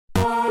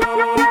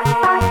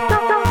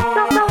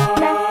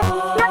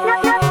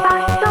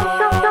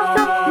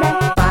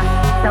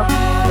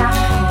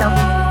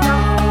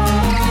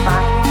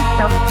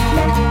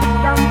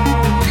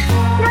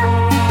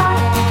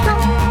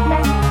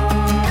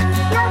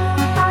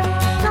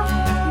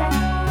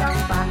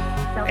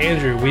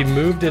Andrew, we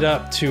moved it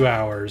up 2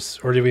 hours,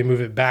 or did we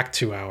move it back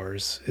 2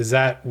 hours? Is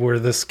that where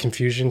this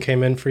confusion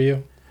came in for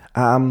you?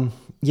 Yeah,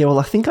 well,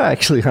 I think I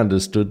actually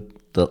understood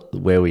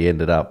where we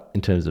ended up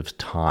in terms of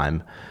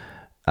time.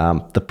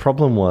 The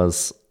problem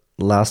was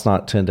last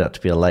night turned out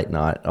to be a late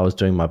night. I was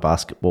doing my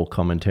basketball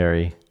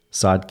commentary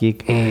side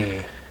gig.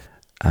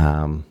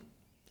 And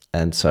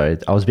so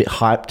I was a bit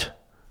hyped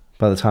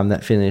by the time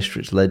that finished,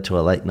 which led to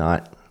a late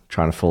night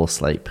trying to fall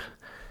asleep.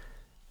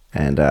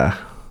 And I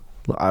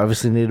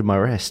obviously needed my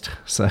rest.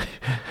 So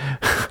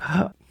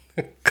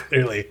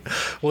Clearly.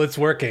 Well, it's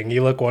working.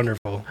 You look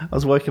wonderful. I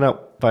was woken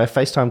up by a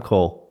FaceTime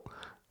call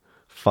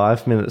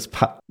 5 minutes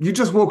past. You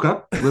just woke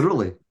up,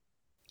 literally?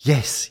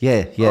 Yes,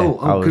 yeah.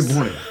 Good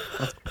morning.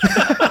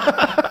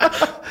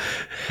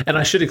 And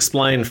I should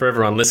explain for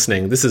everyone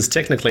listening, this is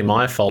technically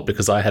my fault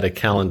because I had a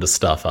calendar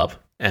stuff up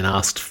and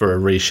asked for a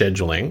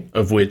rescheduling,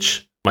 of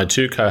which my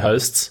two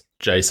co-hosts,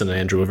 Jason and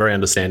Andrew, were very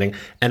understanding,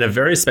 and a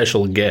very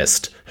special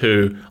guest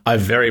who I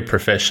very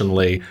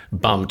professionally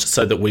bumped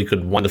so that we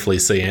could wonderfully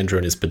see Andrew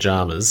in his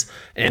pajamas.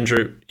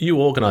 Andrew, you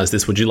organised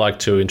this. Would you like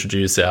to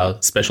introduce our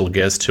special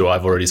guest who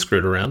I've already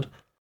screwed around?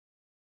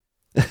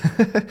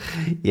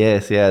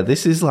 Yes, yeah.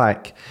 This is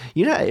like,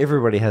 you know,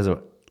 everybody has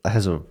a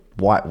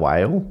white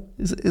whale.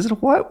 Is it a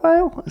white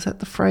whale? Is that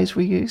the phrase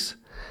we use?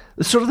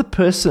 It's sort of the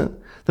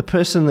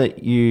person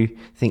that you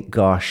think,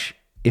 gosh,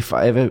 if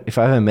I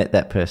ever met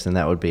that person,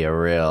 that would be a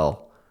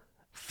real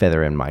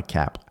feather in my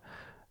cap,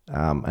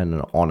 and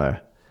an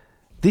honor.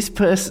 This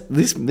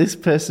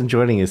person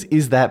joining us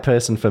is that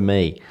person for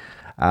me.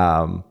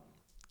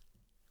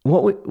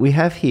 What we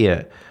have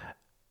here,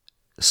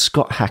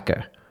 Scott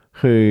Hacker,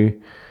 who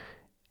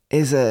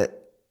is I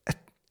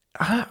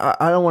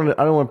don't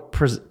want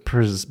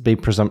to be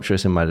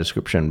presumptuous in my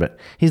description, but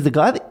he's the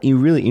guy that he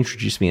really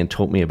introduced me and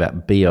taught me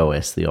about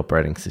BOS, the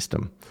operating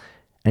system,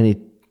 and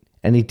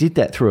he did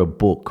that through a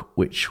book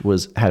which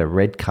had a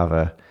red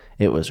cover.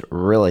 It was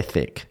really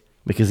thick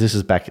because this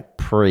is back at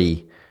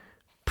pre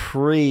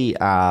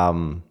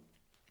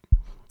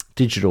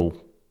digital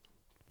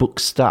book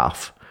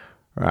stuff,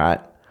 right?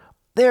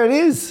 There it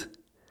is.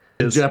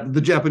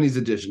 The Japanese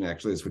edition,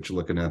 actually, is what you're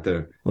looking at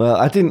there. Well,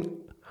 I didn't.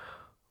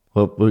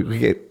 Well, we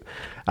get.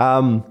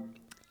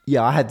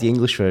 Yeah, I had the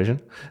English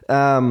version.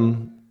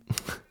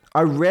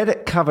 I read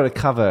it cover to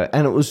cover,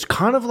 and it was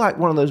kind of like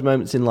one of those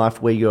moments in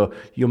life where your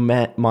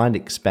mind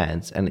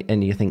expands,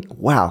 and you think,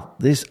 wow,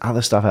 there's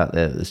other stuff out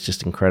there that's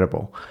just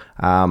incredible.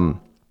 So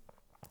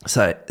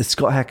it's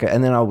Scott Hacker,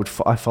 and then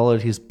I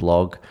followed his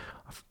blog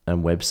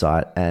and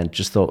website, and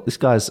just thought, this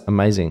guy's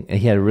amazing. And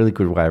he had a really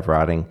good way of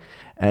writing,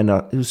 and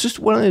it was just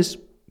one of those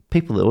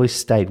people that always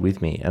stayed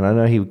with me. And I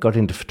know he got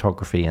into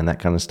photography and that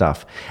kind of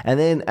stuff. And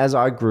then as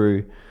I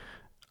grew,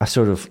 I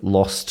sort of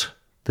lost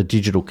the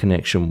digital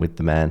connection with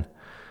the man.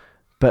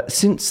 But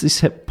since this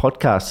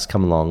podcast has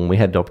come along, we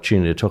had the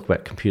opportunity to talk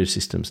about computer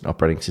systems and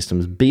operating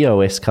systems.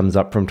 BOS comes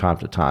up from time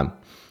to time.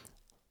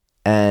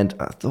 And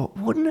I thought,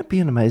 wouldn't it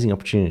be an amazing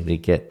opportunity to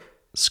get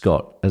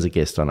Scott as a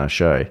guest on our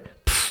show?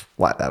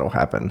 Like that'll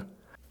happen.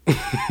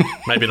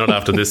 Maybe not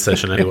after this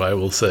session anyway.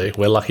 We'll see.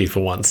 We're lucky for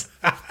once.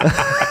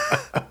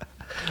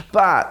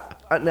 But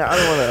now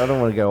I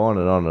don't want to go on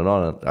and on and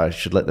on. I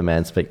should let the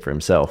man speak for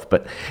himself.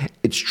 But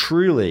it's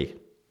truly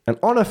an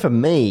honor for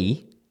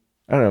me.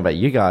 I don't know about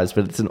you guys,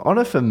 but it's an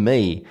honor for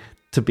me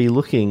to be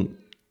looking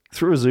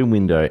through a Zoom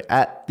window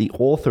at the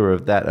author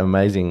of that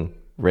amazing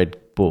red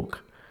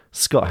book,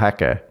 Scott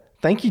Hacker.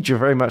 Thank you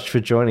very much for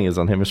joining us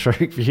on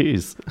Hemispheric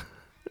Views.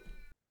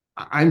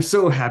 I'm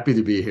so happy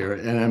to be here,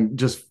 and I'm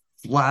just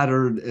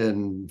flattered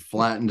and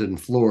flattened and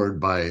floored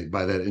by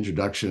that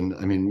introduction.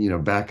 I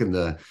mean, back in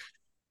the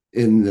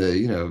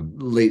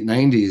late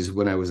 90s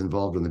when I was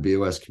involved in the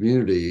BOS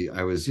community,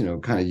 I was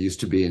kind of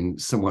used to being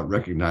somewhat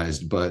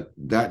recognized, but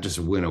that just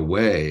went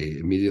away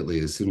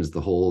immediately as soon as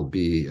the whole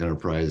B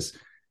enterprise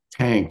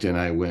tanked and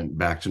I went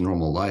back to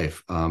normal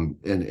life. And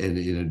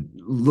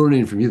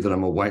learning from you that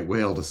I'm a white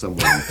whale to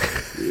someone,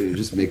 it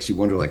just makes you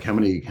wonder, like, how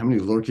many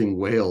lurking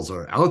whales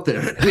are out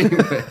there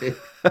anyway.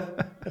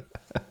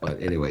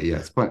 But anyway, yeah,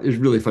 it's fun. It's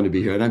really fun to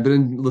be here, and I've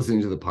been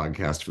listening to the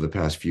podcast for the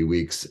past few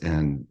weeks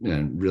and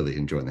really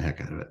enjoying the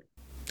heck out of it.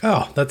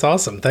 Oh, that's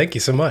awesome! Thank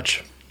you so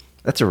much.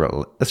 That's a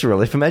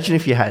relief. Imagine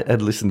if you had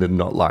listened and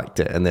not liked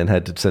it, and then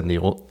had to send the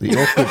awkward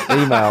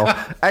email.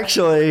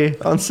 Actually,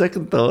 on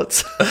second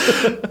thoughts,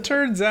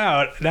 turns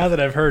out now that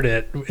I've heard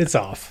it, it's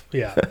off.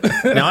 Yeah.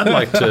 Now I'd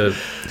like to.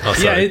 Oh,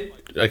 sorry.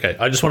 Yeah, okay,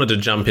 I just wanted to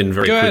jump in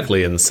very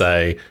quickly and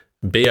say,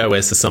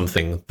 BOS is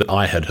something that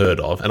I had heard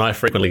of, and I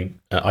frequently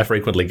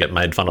get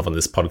made fun of on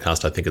this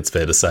podcast, I think it's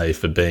fair to say,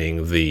 for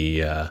being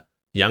the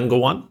younger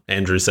one.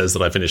 Andrew says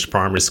that I finished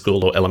primary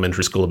school or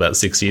elementary school about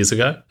 6 years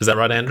ago. Is that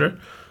right, Andrew?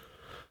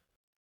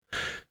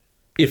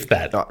 If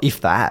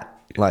that.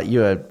 Like,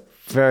 you're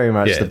very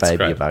much the it's baby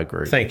great. of our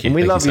group. Thank you. And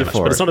we Thank love you so you much.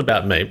 for But it. it's not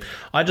about me.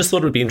 I just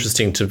thought it would be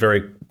interesting to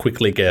very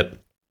quickly get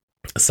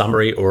a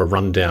summary or a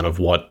rundown of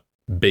what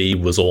B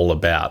was all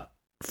about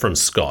from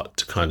Scott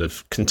to kind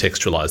of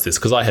contextualize this,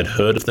 because I had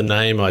heard of the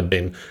name. I'd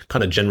been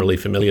kind of generally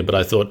familiar, but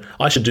I thought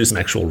I should do some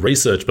actual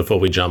research before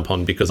we jump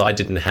on, because I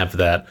didn't have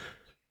that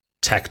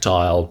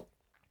tactile,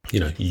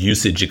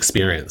 usage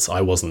experience.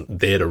 I wasn't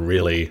there to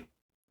really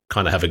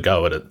kind of have a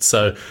go at it.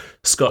 So,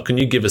 Scott, can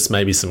you give us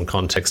maybe some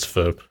context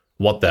for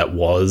what that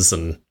was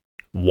and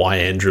why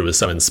Andrew was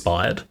so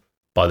inspired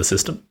by the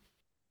system?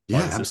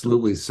 Yeah,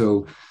 absolutely.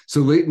 So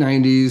late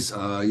 90s,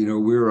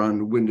 we were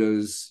on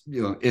Windows,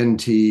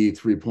 NT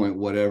 3 point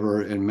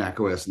whatever and Mac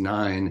OS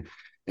 9.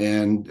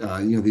 And,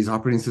 these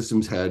operating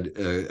systems had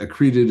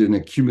accreted and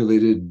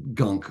accumulated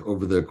gunk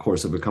over the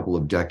course of a couple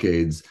of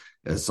decades,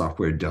 as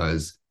software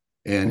does,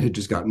 and had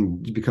just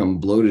become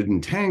bloated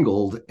and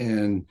tangled.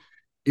 And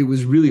it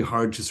was really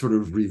hard to sort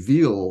of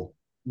reveal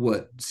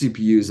what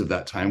CPUs of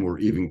that time were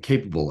even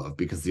capable of,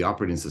 because the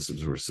operating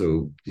systems were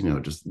so,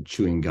 just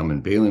chewing gum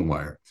and baling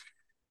wire.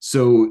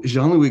 So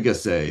Jean-Louis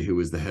Gasset, who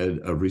was the head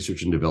of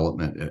research and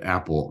development at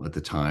Apple at the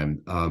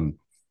time,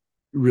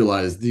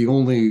 realized the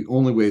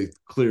only way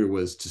clear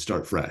was to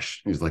start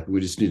fresh. He's like, we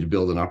just need to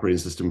build an operating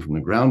system from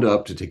the ground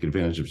up to take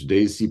advantage of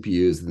today's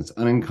CPUs, and it's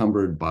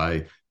unencumbered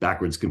by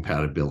backwards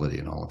compatibility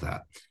and all of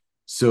that.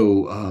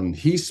 So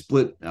he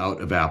split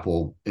out of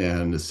Apple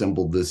and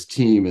assembled this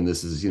team, and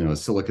this is, a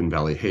Silicon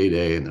Valley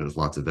heyday, and there's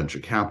lots of venture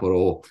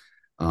capital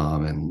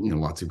and,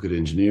 lots of good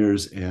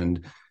engineers.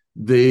 And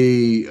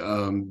they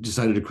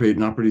decided to create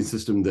an operating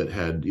system that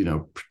had,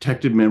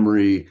 protected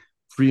memory,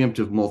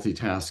 preemptive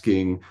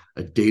multitasking,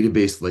 a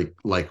database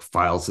like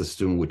file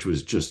system, which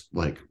was just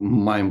like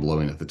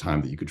mind-blowing at the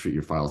time that you could treat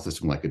your file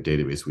system like a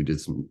database. We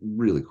did some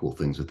really cool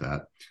things with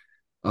that.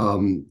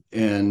 And,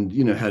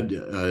 had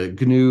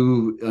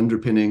GNU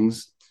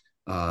underpinnings,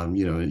 a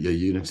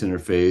Unix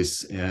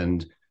interface,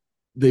 and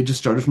they just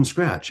started from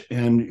scratch.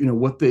 And,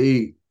 what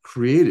they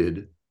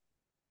created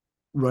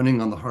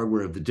running on the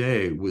hardware of the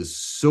day was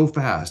so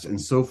fast and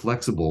so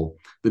flexible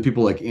that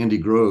people like Andy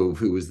Grove,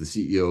 who was the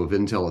CEO of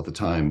Intel at the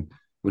time,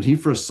 when he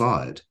first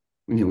saw it,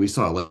 we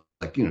saw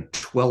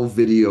 12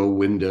 video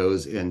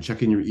windows and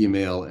checking your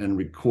email and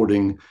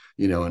recording,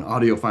 an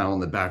audio file in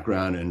the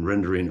background and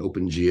rendering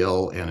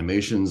OpenGL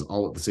animations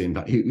all at the same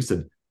time. He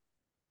said,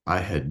 I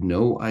had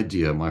no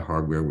idea my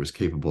hardware was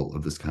capable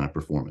of this kind of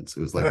performance.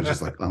 It was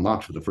just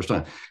unlocked for the first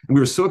time. And we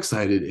were so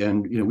excited.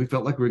 And, we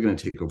felt like we were going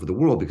to take over the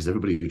world because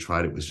everybody who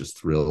tried it was just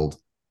thrilled.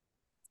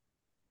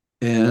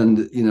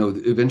 And,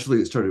 eventually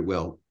it started,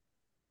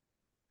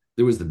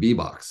 there was the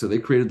B-Box. So they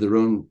created their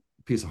own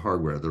piece of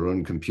hardware, their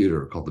own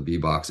computer called the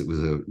B-Box. It was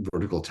a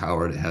vertical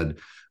tower. It had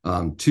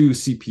 2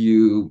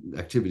 CPU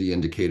activity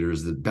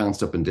indicators that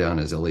bounced up and down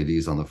as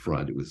LEDs on the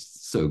front. It was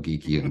so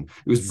geeky, and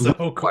it was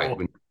so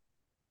cool.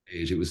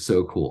 It was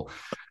so cool.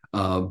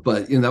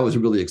 But that was a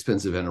really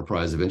expensive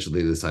enterprise.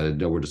 Eventually they decided,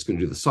 no, we're just going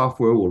to do the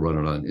software. We'll run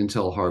it on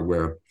Intel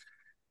hardware.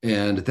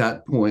 And at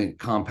that point,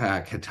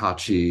 Compaq,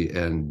 Hitachi,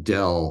 and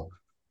Dell,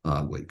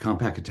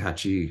 Compaq,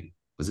 Hitachi,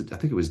 I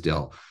think it was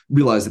Dell,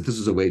 realized that this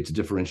was a way to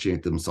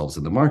differentiate themselves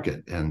in the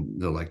market.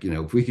 And they're like,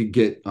 if we could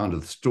get onto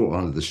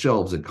the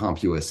shelves at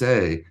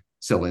CompUSA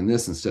selling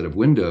this instead of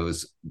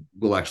Windows,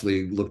 we'll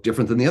actually look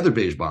different than the other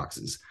beige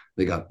boxes.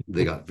 They got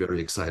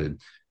very excited.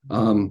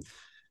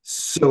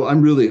 So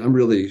I'm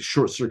really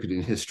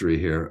short-circuiting history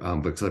here,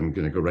 because I'm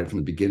going to go right from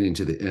the beginning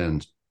to the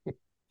end.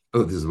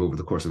 This is over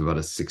the course of about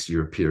a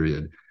 6-year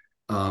period.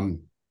 And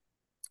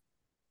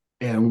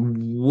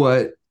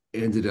what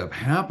ended up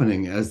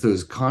happening as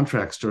those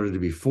contracts started to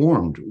be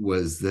formed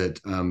was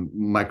that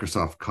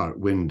Microsoft caught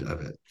wind of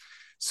it.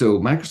 So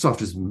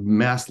Microsoft is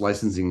mass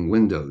licensing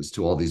Windows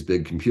to all these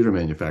big computer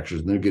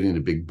manufacturers, and they're getting a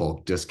big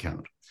bulk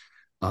discount.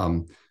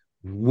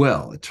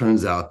 It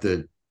turns out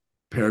that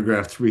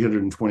paragraph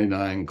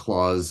 329,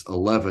 clause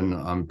 11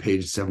 on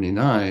page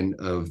 79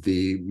 of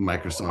the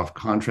Microsoft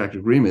contract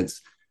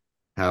agreements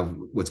have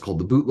what's called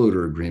the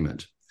bootloader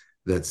agreement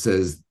that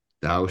says,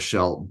 thou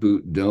shalt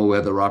boot no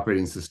other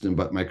operating system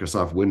but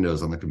Microsoft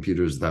Windows on the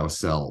computers thou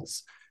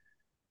sells.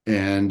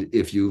 And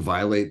if you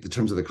violate the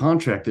terms of the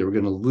contract, they were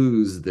going to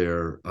lose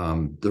their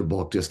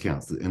bulk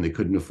discounts, and they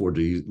couldn't afford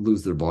to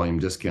lose their volume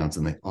discounts,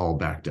 and they all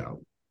backed out.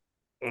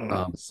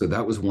 So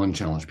that was one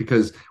challenge,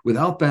 because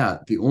without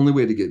that, the only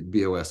way to get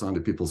BOS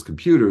onto people's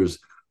computers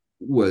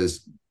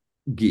was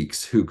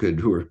geeks who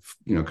were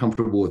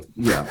comfortable with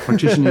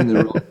partitioning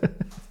their own.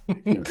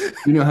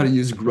 You know how to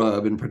use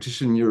Grub and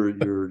partition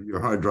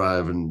your hard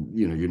drive, and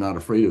you're not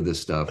afraid of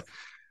this stuff.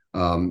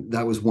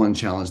 That was one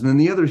challenge, and then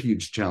the other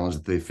huge challenge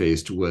that they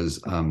faced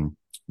was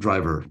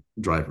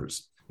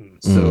drivers.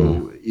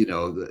 So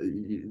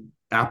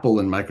Apple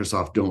and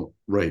Microsoft don't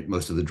write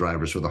most of the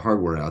drivers for the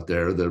hardware out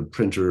there. The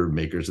printer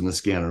makers and the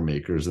scanner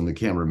makers and the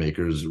camera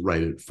makers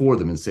write it for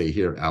them and say,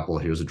 here, Apple,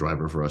 here's a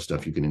driver for our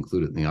stuff. You can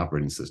include it in the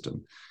operating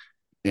system.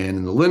 And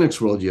in the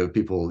Linux world, you have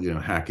people,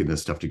 hacking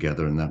this stuff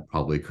together, and that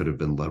probably could have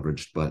been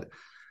leveraged. But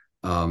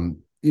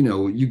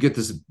you get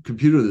this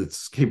computer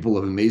that's capable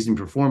of amazing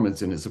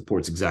performance, and it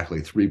supports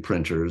exactly 3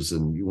 printers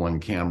and 1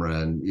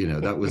 camera.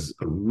 And, that was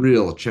a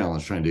real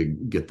challenge trying to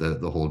get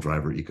the whole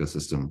driver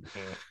ecosystem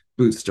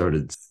boot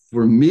started.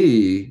 For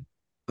me,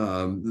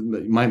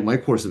 my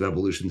course of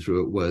evolution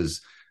through it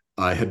was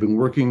I had been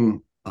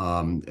working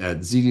at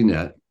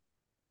ZDNet.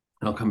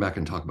 I'll come back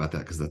and talk about that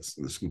because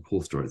there's some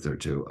cool stories there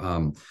too.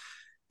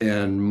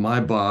 And my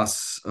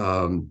boss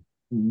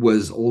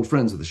was old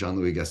friends with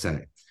Jean-Louis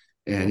Gasset.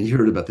 And he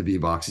heard about the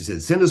B-Box. He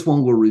said, send us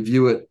one, we'll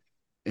review it.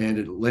 And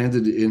it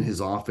landed in his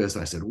office.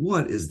 I said,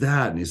 what is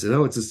that? And he said,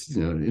 oh, it's this,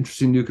 an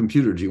interesting new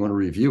computer. Do you want to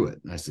review it?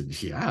 And I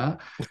said, yeah.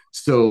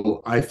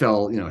 So I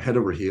fell, head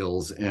over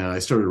heels, and I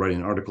started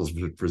writing articles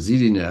for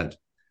ZDNet.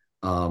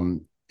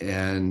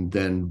 And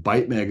then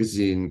Byte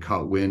magazine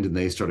caught wind, and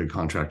they started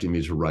contracting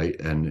me to write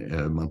a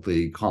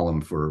monthly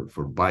column for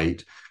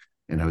Byte.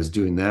 And I was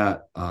doing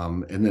that.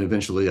 And then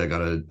eventually I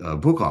got a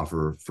book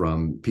offer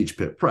from Peach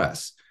Pit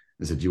Press.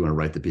 They said, do you want to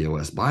write the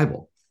BOS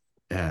Bible?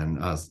 And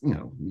I was,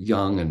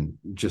 young and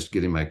just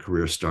getting my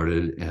career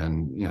started.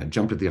 And, I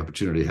jumped at the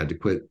opportunity. I had to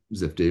quit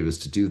Ziff Davis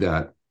to do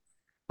that.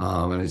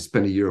 And I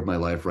spent a year of my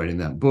life writing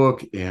that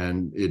book.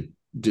 And it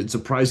did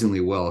surprisingly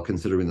well,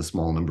 considering the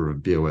small number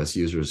of BOS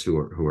users who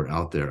are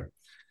out there.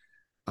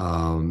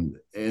 And,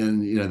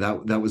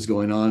 that was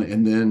going on.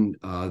 And then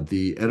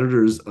the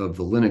editors of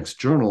the Linux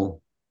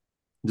Journal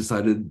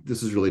decided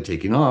this is really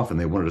taking off, and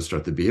they wanted to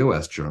start the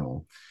BOS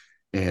Journal.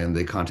 And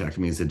they contacted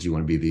me and said, do you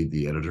want to be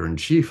the editor in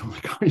chief? I'm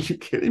like, are you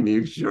kidding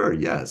me? Sure,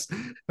 yes.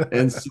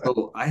 And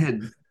so I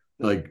had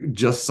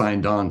just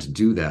signed on to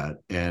do that.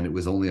 And it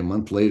was only a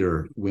month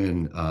later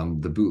when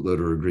the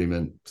bootloader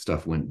agreement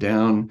stuff went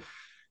down.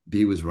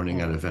 B was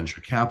running out of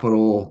venture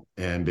capital,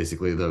 and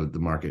basically the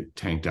market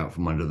tanked out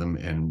from under them.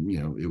 And,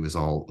 it was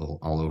all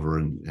over,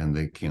 and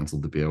they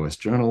canceled the BOS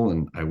Journal.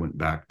 And I went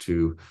back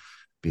to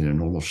being a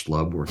normal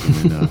schlub working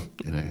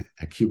in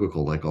a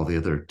cubicle like all the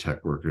other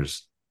tech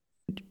workers.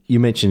 You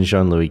mentioned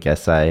Jean-Louis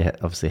Gasset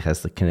obviously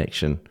has the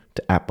connection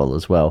to Apple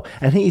as well,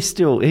 and he's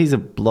still a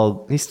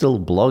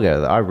blogger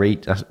that I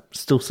read. I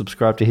still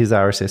subscribe to his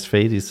RSS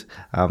feed, his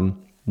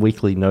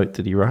weekly note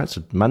that he writes,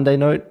 a Monday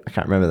note. I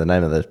can't remember the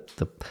name of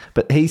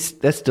but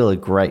that's still a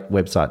great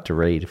website to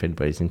read if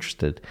anybody's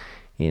interested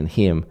in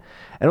him.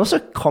 And also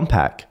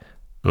Compaq.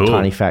 Ooh.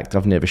 Tiny fact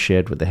I've never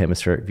shared with the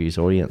Hemispheric Views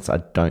audience, I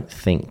don't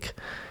think.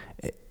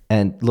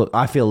 And look,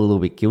 I feel a little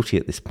bit guilty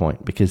at this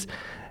point because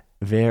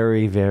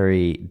very,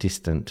 very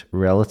distant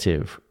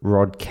relative,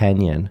 Rod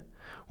Canyon,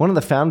 one of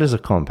the founders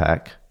of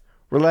Compaq,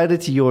 related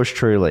to yours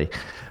truly,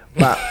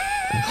 but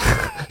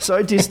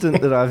so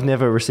distant that I've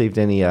never received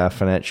any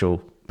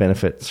financial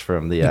benefits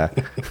from the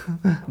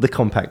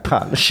Compaq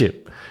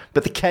partnership.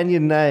 But the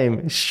Canyon name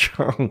is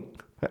strong.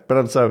 But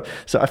I'm so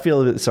I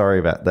feel a bit sorry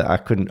about that. I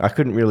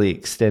couldn't really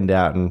extend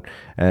out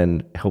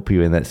and help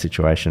you in that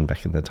situation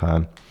back in the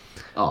time.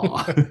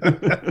 Oh.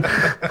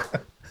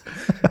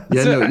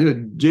 Yeah,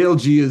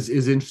 JLG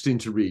is interesting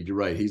to read. You're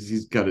right.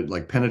 He's got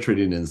it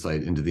penetrating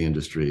insight into the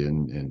industry,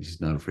 and he's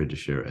not afraid to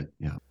share it.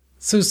 Yeah.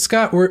 So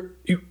Scott,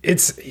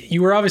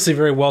 you were obviously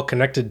very well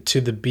connected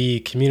to the B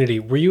community.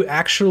 Were you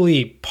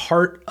actually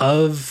part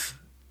of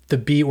the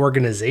B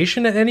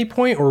organization at any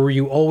point, or were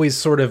you always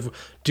sort of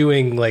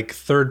doing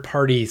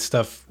third-party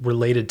stuff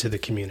related to the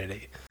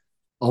community?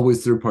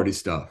 Always third-party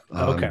stuff.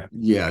 Okay.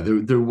 Yeah,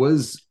 there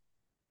was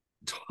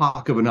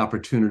talk of an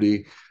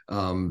opportunity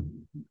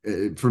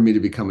for me to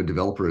become a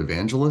developer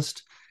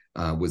evangelist.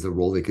 Was a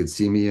role they could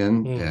see me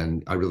in,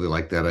 and I really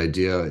liked that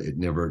idea. It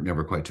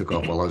never quite took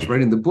off. While I was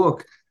writing the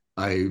book,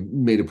 I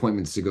made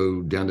appointments to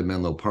go down to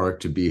Menlo Park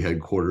to B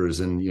headquarters,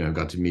 and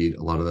got to meet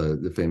a lot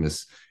of the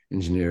famous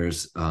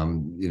engineers,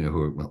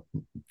 who are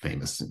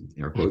famous in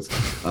air quotes,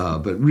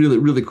 but really,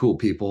 really cool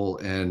people.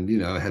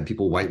 And I had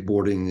people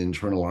whiteboarding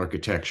internal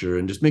architecture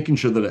and just making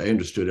sure that I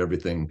understood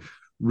everything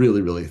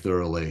really, really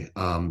thoroughly.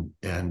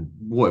 And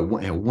boy,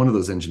 one of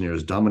those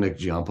engineers, Dominic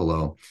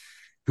Giampolo,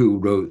 who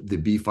wrote the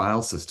B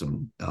file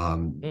system,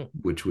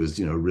 which was,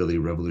 really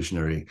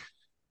revolutionary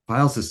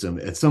file system.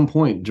 At some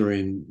point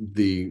during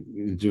the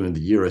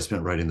year I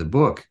spent writing the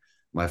book,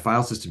 my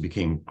file system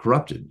became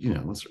corrupted.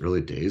 It's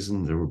early days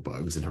and there were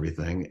bugs and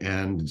everything.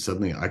 And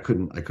suddenly I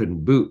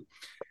couldn't boot.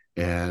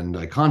 And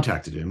I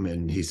contacted him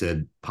and he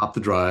said, pop the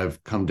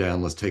drive, come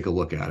down, let's take a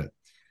look at it.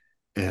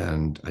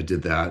 And I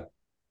did that.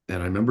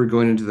 And I remember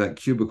going into that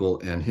cubicle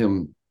and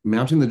him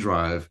mounting the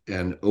drive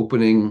and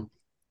opening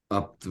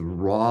up the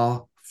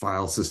raw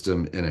file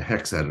system in a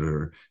hex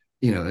editor.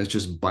 It's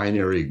just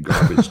binary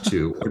garbage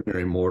to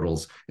ordinary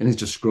mortals. And he's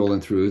just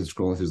scrolling through.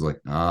 He's like,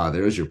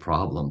 there's your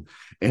problem.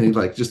 And he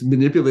just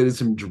manipulated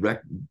some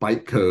direct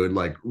byte code,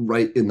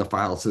 right in the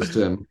file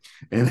system,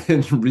 and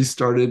then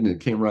restarted and it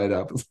came right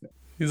up.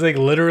 He's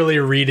literally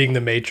reading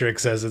the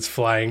Matrix as it's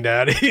flying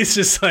down. He's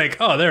just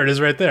oh, there it is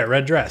right there,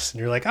 red dress. And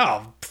you're like,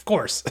 oh, of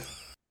course.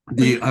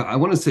 I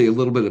want to say a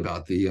little bit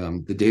about the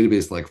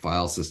database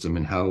file system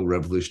and how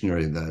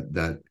revolutionary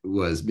that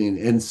was.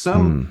 And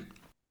some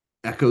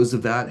echoes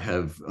of that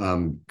have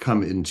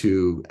come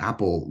into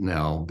Apple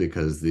now,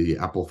 because the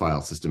Apple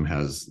file system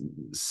has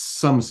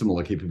some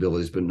similar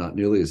capabilities, but not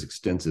nearly as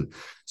extensive.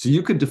 So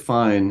you could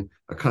define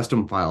a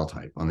custom file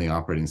type on the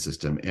operating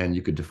system, and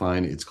you could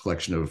define its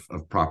collection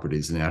of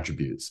properties and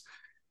attributes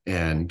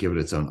and give it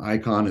its own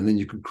icon. And then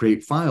you could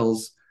create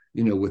files,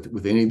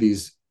 with any of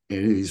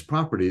these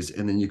properties,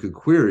 and then you could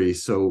query.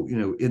 So,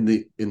 in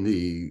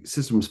the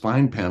system's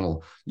find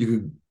panel, you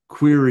could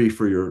query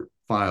for your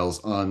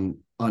files on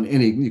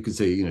any, you could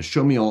say,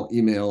 show me all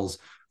emails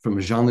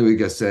from Jean-Louis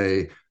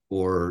Gasset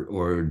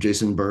or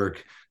Jason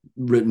Burke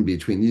written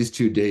between these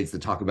two dates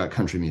that talk about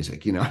country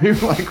music,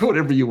 like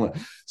whatever you want.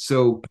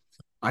 So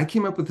I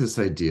came up with this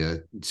idea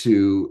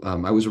to,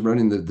 I was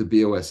running the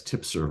BOS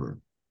tip server,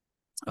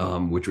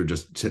 which were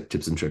just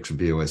tips and tricks for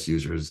BOS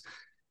users.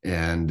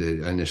 And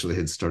it initially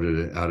had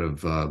started out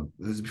of,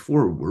 it was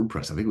before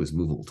WordPress. I think it was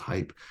Movable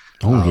Type.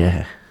 Oh,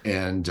 yeah.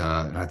 And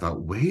I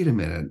thought, wait a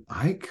minute,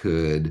 I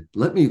could,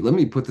 let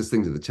me put this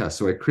thing to the test.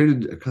 So I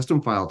created a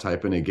custom file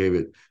type, and I gave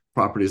it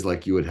properties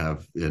like you would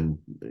have in,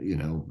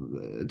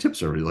 a tip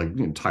server,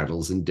 like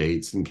titles and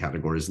dates and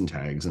categories and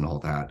tags and all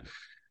that.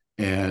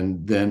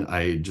 And then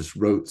I just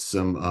wrote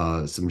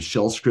some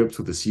shell scripts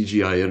with a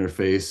CGI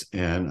interface,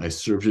 and I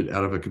served it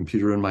out of a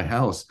computer in my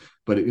house.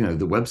 But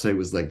the website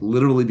was like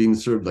literally being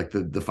served, like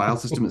the file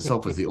system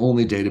itself was the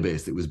only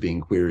database that was being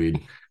queried,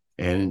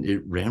 and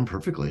it ran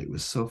perfectly. It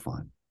was so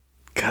fun.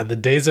 God, the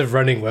days of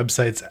running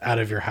websites out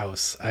of your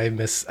house. I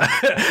miss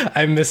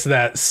I miss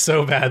that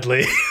so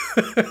badly.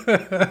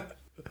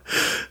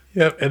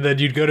 Yep. And then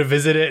you'd go to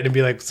visit it and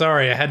be like,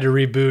 sorry, I had to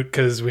reboot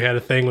because we had a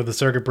thing with the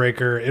circuit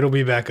breaker. It'll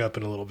be back up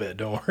in a little bit.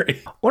 Don't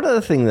worry. One of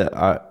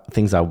the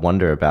things I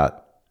wonder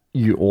about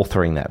you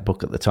authoring that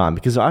book at the time,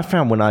 because I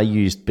found when I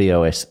used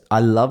BOS, I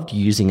loved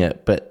using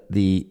it, but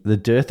the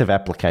dearth of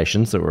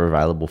applications that were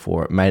available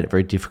for it made it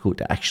very difficult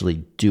to actually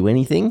do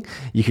anything.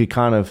 You could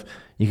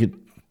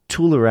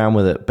tool around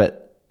with it,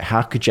 but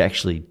how could you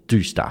actually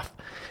do stuff?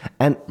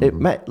 And it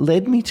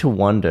led me to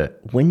wonder,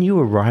 when you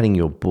were writing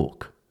your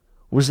book,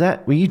 were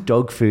you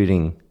dog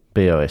fooding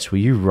BOS? Were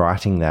you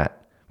writing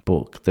that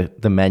book,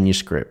 the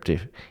manuscript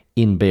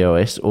in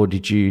BOS, or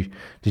did you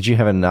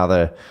have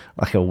another,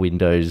 like a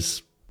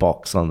Windows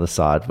box on the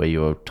side where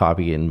you were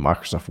typing in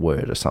Microsoft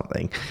Word or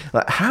something?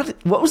 Like,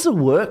 what was the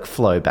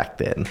workflow back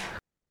then?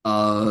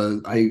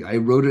 I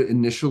wrote it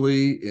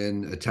initially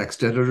in a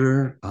text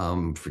editor,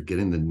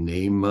 forgetting the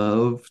name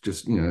of,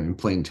 just in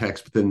plain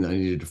text, but then I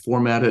needed to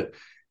format it,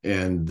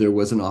 and there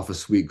was an Office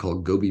suite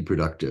called Gobi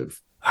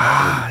Productive.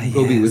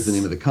 Gobi was the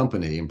name of the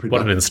company. And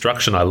what an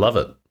instruction. I love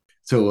it.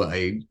 So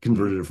I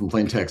converted it from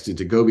plain text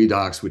into Gobi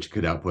Docs, which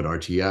could output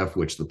RTF,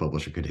 which the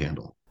publisher could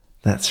handle.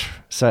 That's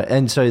so,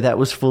 and so that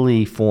was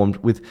fully formed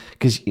with,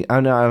 because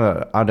I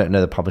don't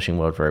know the publishing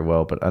world very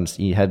well, but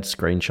you had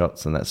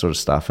screenshots and that sort of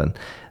stuff, and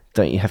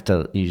don't you have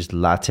to use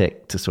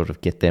LaTeX to sort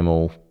of get them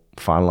all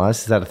finalized?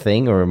 Is that a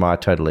thing, or am I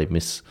totally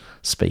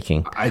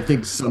misspeaking? I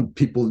think some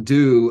people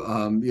do.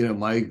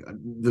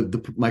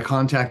 My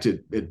contact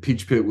at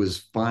Peach Pit was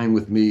fine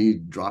with me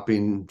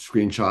dropping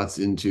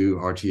screenshots into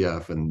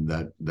RTF, and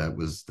that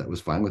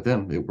was fine with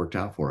them. It worked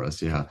out for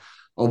us. Yeah.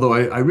 Although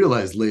I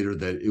realized later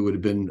that it would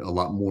have been a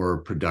lot more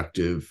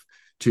productive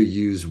to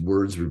use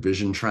Word's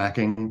revision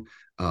tracking,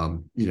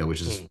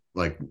 which is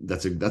like,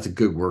 that's a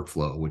good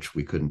workflow, which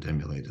we couldn't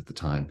emulate at the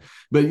time.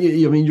 But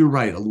you're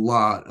right. A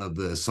lot of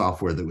the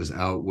software that was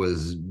out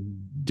was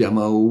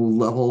demo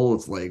level.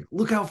 It's like,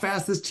 look how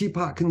fast this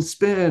teapot can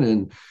spin,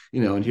 and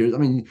and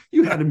here,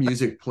 you had a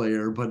music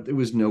player, but it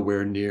was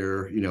nowhere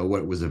near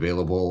what was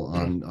available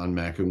on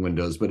Mac and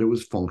Windows, but it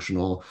was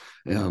functional.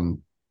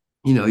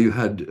 You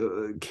had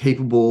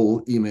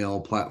capable email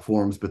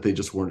platforms, but they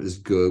just weren't as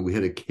good. We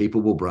had a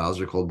capable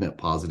browser called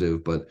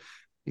NetPositive, but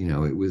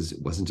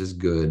it wasn't as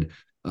good.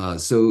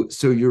 So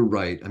you're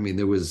right.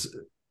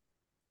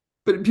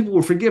 But people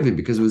were forgiving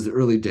because it was the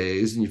early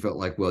days, and you felt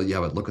like, well,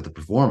 yeah, but look at the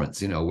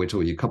performance. Wait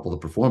till you couple the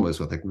performance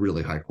with like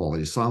really high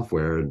quality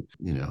software, and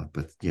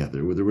But yeah,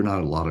 there were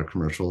not a lot of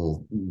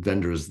commercial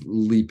vendors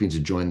leaping to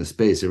join the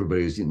space.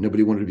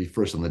 Nobody wanted to be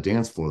first on the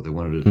dance floor. They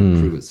wanted to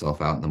prove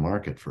itself out in the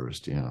market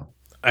first. Yeah.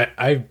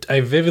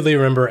 I vividly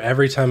remember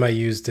every time I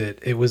used it,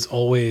 it was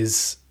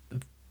always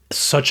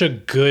such a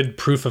good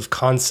proof of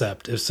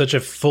concept. It was such a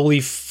fully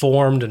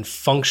formed and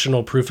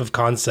functional proof of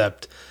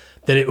concept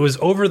that it was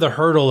over the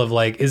hurdle of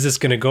like, is this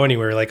going to go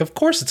anywhere? Like, of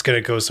course it's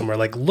going to go somewhere.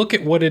 Like, look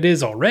at what it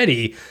is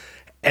already.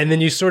 And then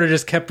you sort of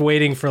just kept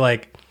waiting for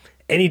like,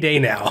 any day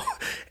now,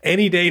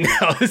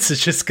 this is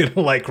just going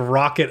to like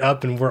rocket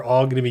up and we're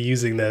all going to be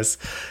using this.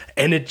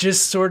 And it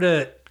just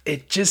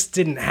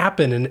didn't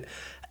happen. And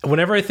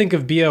whenever I think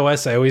of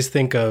BOS, I always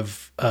think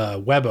of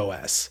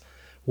WebOS.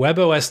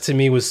 WebOS to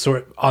me was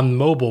on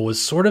mobile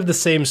was sort of the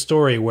same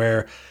story,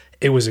 where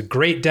it was a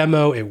great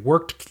demo. It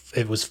worked.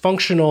 It was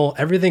functional.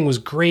 Everything was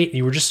great.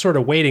 You were just sort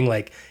of waiting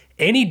like,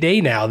 any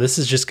day now, this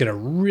is just going to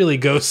really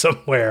go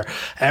somewhere.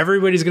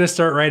 Everybody's going to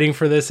start writing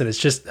for this. And it's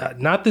just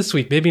not this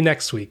week, maybe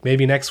next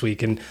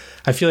week. And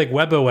I feel like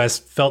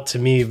WebOS felt to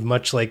me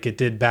much like it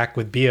did back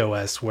with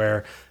BOS,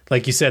 where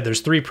like you said, there's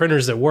 3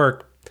 printers that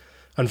work.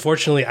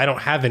 Unfortunately, I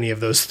don't have any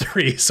of those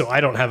 3, so I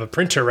don't have a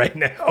printer right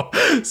now.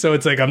 So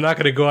it's like, I'm not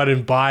going to go out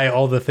and buy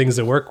all the things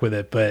that work with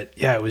it. But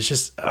yeah, it was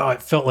just,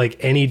 it felt like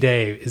any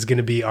day is going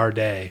to be our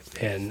day.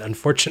 And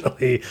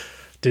unfortunately,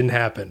 didn't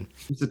happen.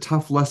 It's a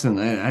tough lesson.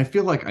 I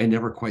feel like I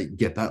never quite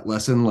get that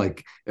lesson.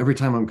 Like every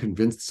time I'm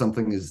convinced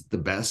something is the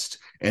best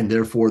and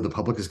therefore the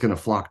public is going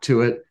to flock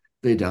to it,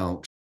 they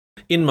don't.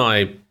 In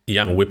my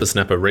young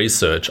whippersnapper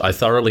research, I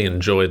thoroughly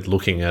enjoyed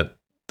looking at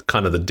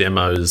kind of the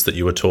demos that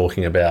you were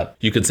talking about.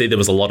 You could see there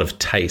was a lot of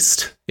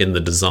taste in the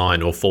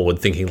design or forward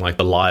thinking, like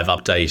the live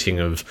updating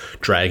of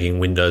dragging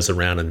windows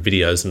around and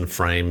videos and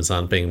frames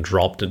aren't being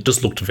dropped. It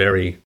just looked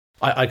very...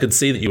 I could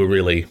see that you were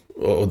really,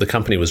 or the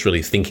company was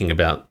really thinking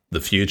about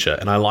the future.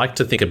 And I like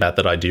to think about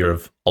that idea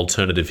of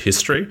alternative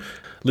history.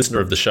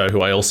 Listener of the show,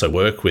 who I also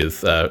work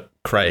with,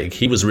 Craig,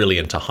 he was really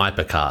into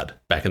HyperCard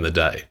back in the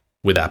day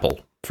with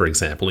Apple, for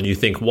example. And you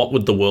think, what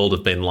would the world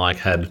have been like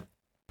had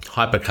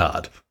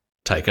HyperCard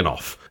taken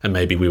off? And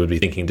maybe we would be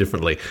thinking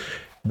differently.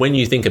 When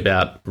you think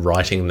about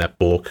writing that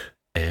book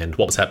and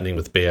what was happening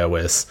with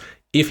BOS,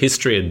 if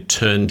history had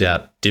turned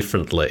out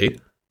differently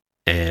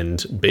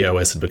and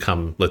BOS had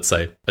become, let's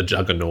say, a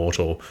juggernaut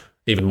or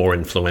even more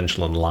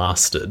influential and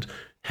lasted,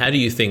 how do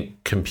you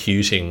think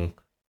computing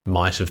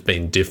might have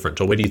been different?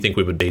 Or where do you think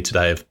we would be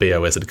today if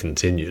BOS had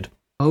continued?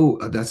 Oh,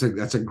 that's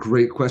a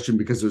great question,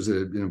 because there's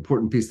an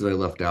important piece that I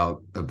left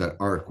out of that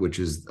arc, which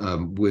is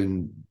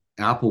when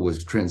Apple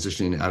was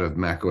transitioning out of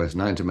Mac OS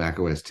 9 to Mac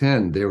OS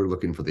 10, they were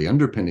looking for the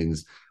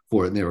underpinnings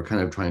for it, and they were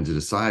kind of trying to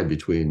decide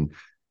between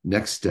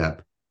Next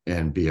Step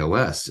and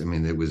BOS. I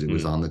mean, it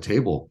was on the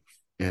table,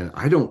 and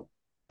I don't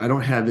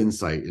have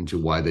insight into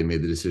why they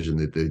made the decision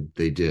that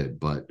they did,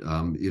 but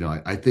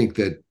I think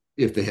that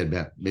if they had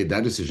made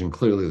that decision,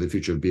 clearly the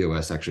future of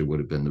BOS actually would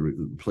have been the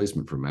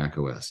replacement for Mac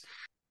OS.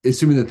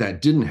 Assuming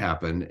that didn't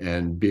happen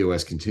and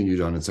BOS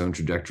continued on its own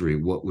trajectory,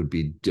 what would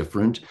be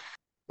different?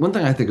 One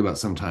thing I think about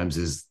sometimes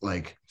is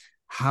like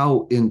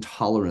how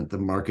intolerant the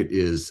market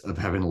is of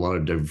having a lot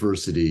of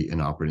diversity in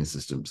operating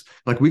systems.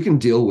 Like we can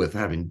deal with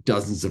having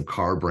dozens of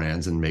car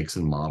brands and makes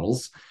and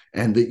models,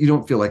 and that you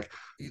don't feel like,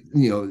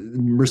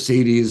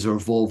 Mercedes or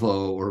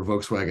Volvo or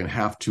Volkswagen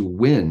have to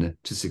win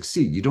to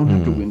succeed. You don't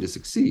have to win to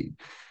succeed.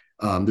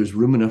 There's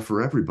room enough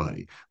for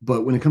everybody.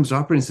 But when it comes to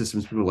operating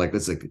systems, people are like,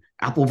 it's like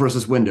Apple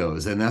versus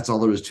Windows, and that's all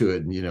there is to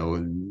it.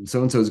 And,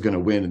 so-and-so is going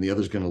to win and the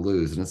other's going to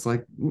lose. And it's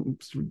like,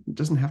 it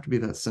doesn't have to be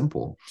that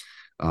simple.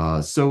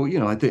 I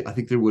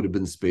think there would have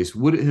been space.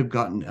 Would it have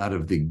gotten out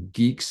of the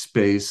geek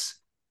space?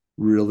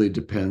 Really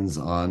depends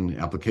on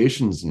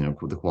applications,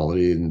 the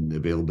quality and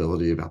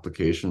availability of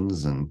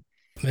applications. And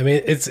I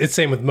mean, it's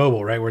same with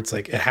mobile, right? Where it's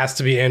like, it has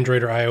to be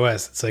Android or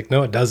iOS. It's like,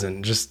 no, it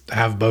doesn't. Just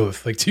have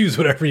both. Like, choose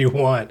whatever you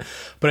want.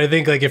 But I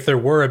think like if there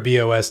were a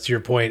BOS, to your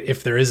point,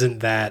 if there isn't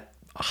that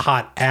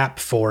hot app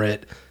for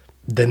it,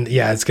 then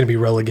yeah, it's going to be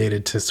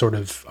relegated to sort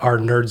of our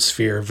nerd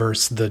sphere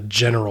versus the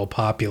general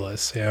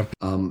populace. Yeah.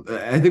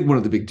 I think one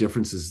of the big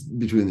differences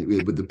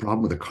with the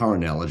problem with the car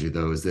analogy,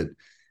 though, is that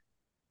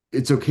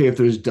it's okay if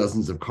there's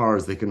dozens of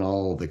cars, they can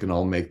all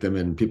make them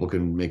and people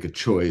can make a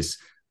choice.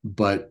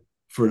 But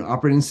for an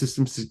operating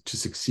system to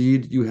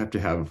succeed, you have to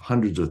have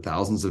hundreds or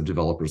thousands of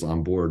developers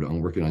on board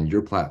on working on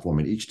your platform,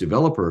 and each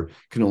developer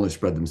can only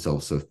spread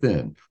themselves so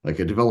thin. Like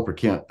a developer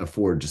can't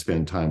afford to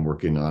spend time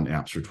working on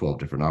apps for 12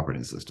 different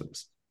operating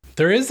systems.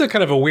 There is a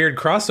kind of a weird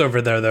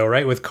crossover there, though,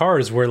 right? With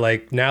cars, where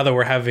like now that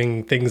we're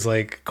having things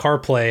like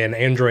CarPlay and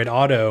Android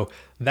Auto,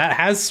 that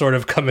has sort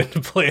of come into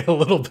play a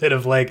little bit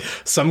of like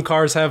some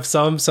cars have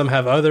some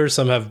have others,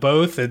 some have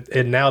both.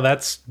 And now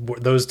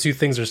those two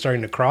things are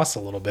starting to cross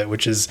a little bit,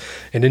 which is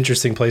an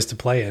interesting place to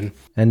play in.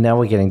 And now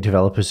we're getting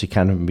developers who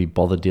can't even be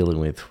bothered dealing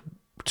with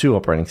two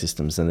operating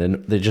systems, and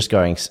then they're just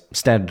going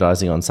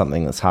standardizing on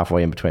something that's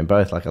halfway in between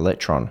both, like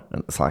Electron.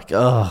 And it's like,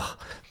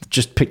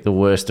 just pick the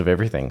worst of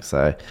everything.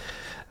 So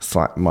it's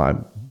like my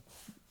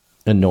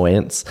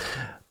annoyance.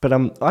 But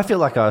I feel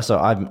like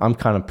I'm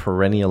kind of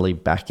perennially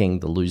backing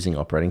the losing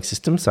operating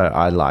system. So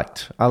I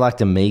liked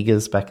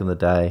Amigas back in the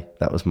day.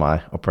 That was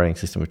my operating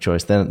system of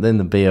choice. Then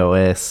the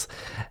BOS,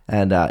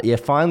 and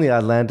finally I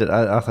landed.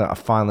 I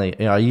thought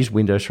I used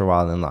Windows for a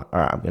while, and then like, all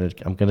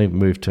right, I'm gonna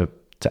move to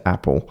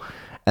Apple,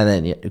 and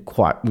then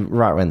quite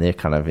right when they're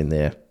kind of in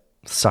their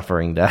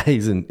suffering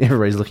days, and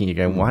everybody's looking at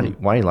you going,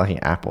 why are you liking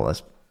Apple?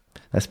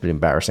 That's a bit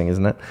embarrassing,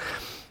 isn't it?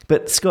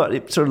 But Scott,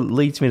 it sort of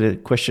leads me to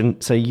question,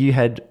 so you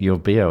had your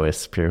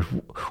BOS period.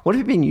 What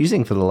have you been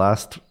using for the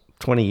last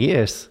 20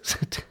 years?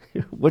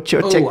 What's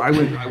your tech? I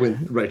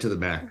went right to the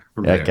Mac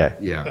from there. Okay.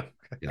 Yeah.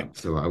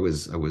 So I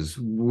was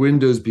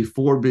Windows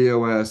before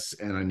BOS,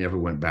 and I never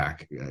went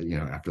back,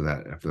 after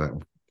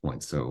that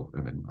point. So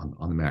I've been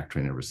on the Mac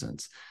train ever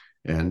since.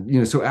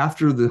 And, so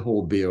after the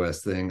whole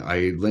BOS thing,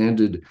 I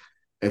landed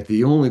at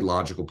the only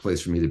logical place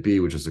for me to be,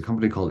 which is a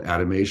company called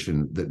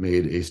Atomation that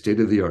made a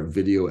state-of-the-art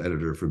video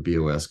editor for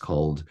BOS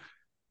called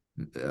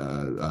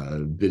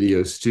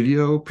Personal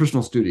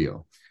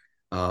Studio.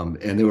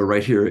 And they were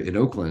right here in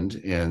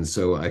Oakland, and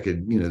so I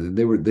could,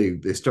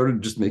 they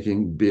started just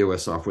making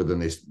BOS software.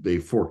 Then they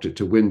forked it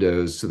to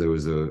Windows, so there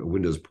was a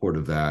Windows port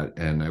of that,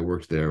 and I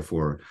worked there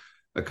for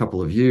a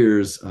couple of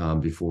years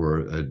before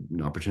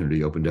an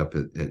opportunity opened up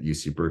at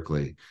UC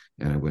Berkeley,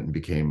 and I went and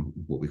became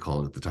what we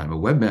called at the time a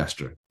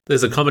webmaster.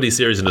 There's a comedy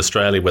series in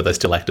Australia where they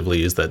still actively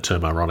use that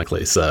term,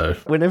 ironically. So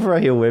whenever I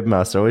hear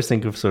webmaster, I always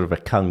think of sort of a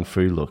kung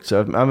fu look.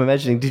 So I'm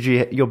imagining,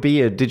 your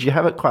beard, did you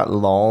have it quite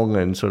long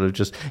and sort of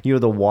just, you were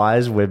the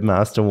wise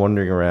webmaster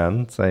wandering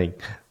around saying...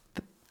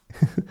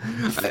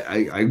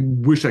 I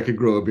wish I could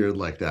grow a beard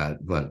like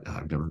that, but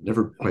I've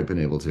never quite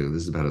been able to.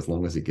 This is about as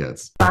long as it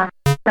gets.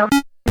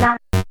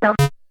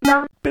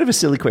 Bit of a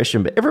silly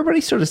question, but everybody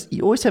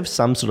you always have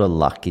some sort of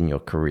luck in your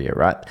career,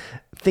 right?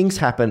 Things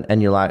happen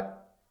and you're like,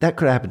 that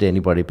could happen to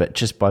anybody, but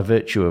just by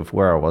virtue of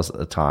where I was at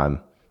the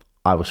time,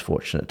 I was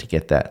fortunate to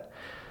get that.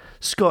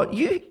 Scott,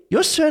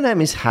 your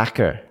surname is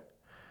Hacker.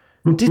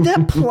 Did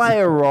that play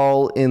a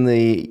role in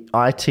the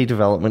IT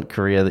development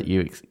career that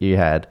you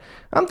had?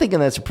 I'm thinking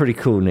that's a pretty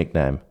cool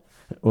nickname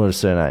or a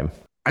surname.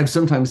 I've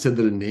sometimes said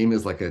that a name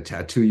is like a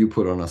tattoo you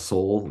put on a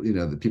soul,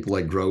 that people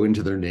like grow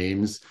into their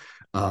names.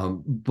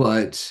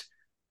 But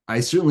I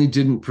certainly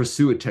didn't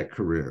pursue a tech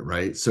career,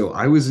 right? So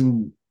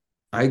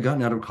I had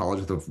gotten out of college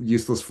with a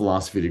useless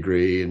philosophy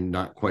degree and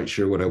not quite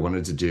sure what I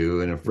wanted to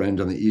do. And a friend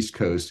on the East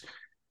Coast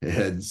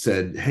had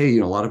said, hey,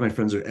 a lot of my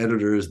friends are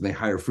editors and they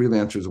hire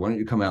freelancers. Why don't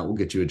you come out? We'll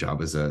get you a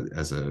job as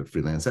a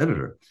freelance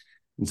editor.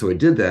 And so I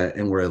did that.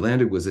 And where I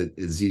landed was at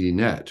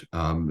ZDNet,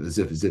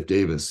 Ziff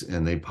Davis.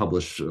 And they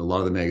published a lot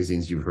of the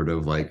magazines you've heard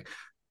of, like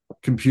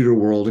Computer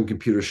World and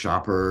Computer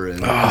Shopper and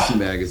PC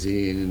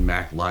Magazine and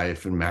Mac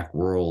Life and Mac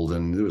World.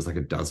 And there was like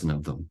a dozen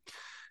of them.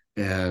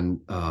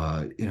 And,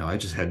 I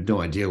just had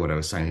no idea what I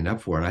was signing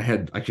up for. And I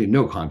had actually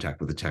no contact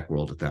with the tech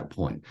world at that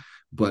point.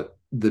 But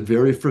the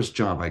very first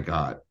job I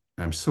got,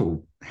 I'm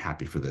so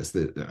happy for this,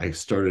 that I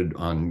started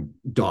on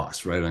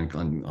DOS, right,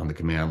 on the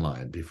command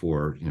line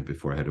before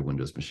I had a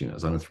Windows machine. I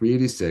was on a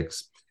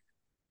 386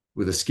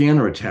 with a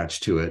scanner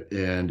attached to it.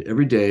 And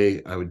every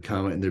day I would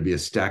come and there'd be a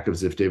stack of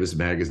Ziff Davis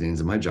magazines.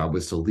 And my job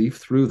was to leaf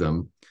through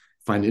them,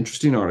 find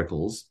interesting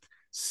articles,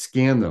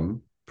 scan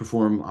them,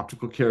 perform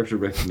optical character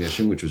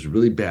recognition, which was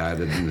really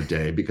bad in the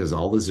day because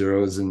all the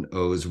zeros and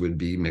O's would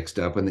be mixed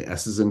up and the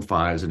S's and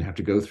fives, and have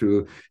to go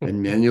through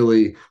and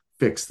manually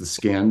fix the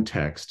scanned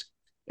text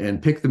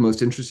and pick the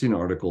most interesting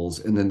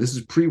articles. And then this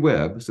is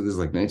pre-web, so this is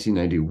like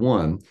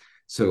 1991.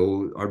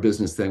 So our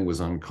business then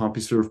was on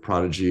CompuServe,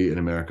 Prodigy, and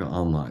America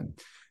Online.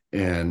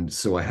 And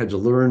so I had to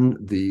learn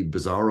the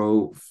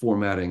Bizarro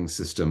formatting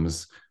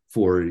systems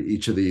for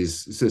each of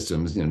these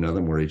systems. None of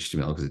them were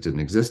HTML because it didn't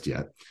exist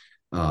yet.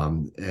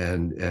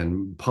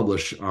 And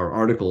publish our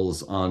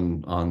articles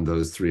on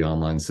those three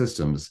online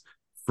systems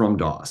from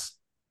DOS.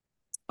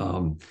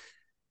 And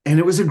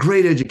it was a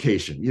great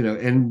education,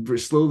 and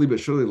slowly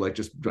but surely, like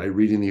just by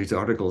reading these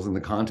articles in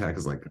the contact,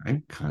 is like,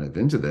 I'm kind of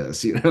into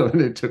this,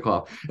 and it took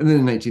off. And then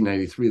in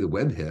 1993, the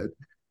web hit.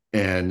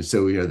 And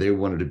so, they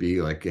wanted to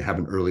be like, have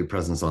an early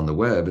presence on the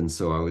web. And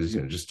so I was,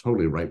 just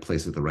totally right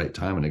place at the right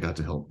time. And I got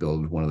to help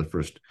build one of the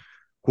first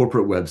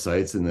corporate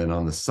websites. And then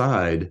on the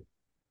side,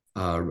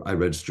 I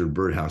registered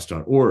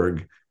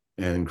birdhouse.org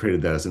and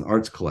created that as an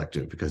arts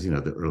collective because,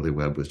 the early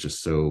web was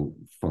just so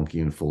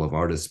funky and full of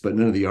artists, but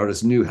none of the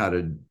artists knew how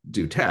to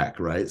do tech,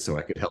 right? So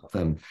I could help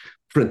them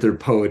print their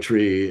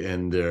poetry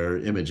and their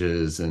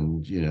images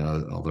and,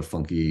 all their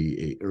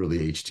funky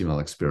early HTML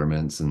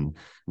experiments and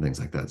things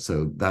like that.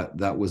 So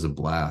that was a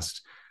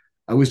blast.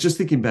 I was just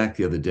thinking back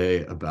the other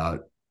day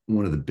about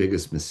one of the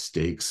biggest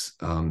mistakes,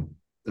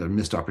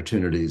 missed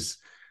opportunities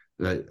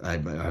that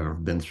I've ever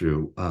been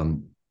through.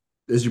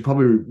 As you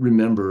probably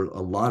remember,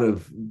 a lot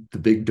of the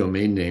big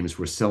domain names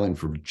were selling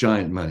for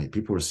giant money.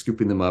 People were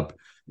scooping them up,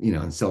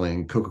 and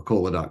selling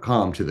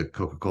Coca-Cola.com to the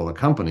Coca-Cola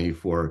company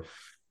for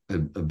a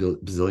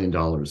bazillion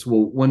dollars.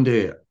 Well, one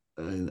day,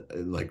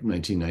 like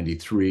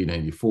 1993,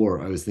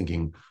 94, I was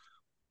thinking,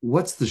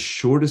 what's the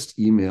shortest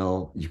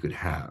email you could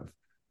have?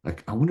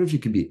 Like, I wonder if you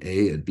could be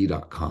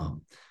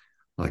a@b.com.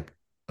 Like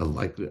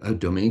a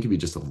domain could be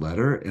just a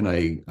letter. And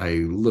I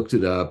looked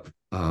it up,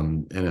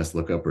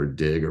 NSLOOKUP or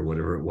Dig or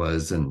whatever it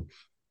was, and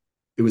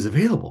it was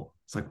available.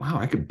 It's like, wow,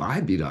 I could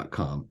buy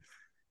b.com.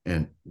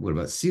 And what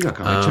about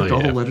c.com? I checked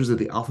all the letters of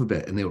the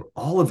alphabet, and they were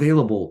all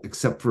available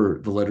except for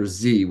the letter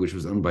Z, which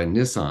was owned by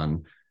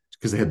Nissan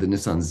because they had the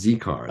Nissan Z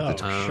car at the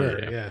time.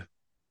 Sure, yeah.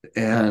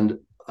 And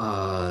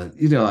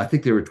I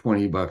think they were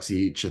 $20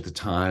 each at the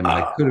time.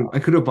 And I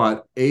could have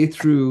bought A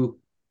through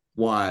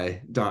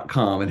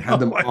Y.com and had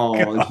them all.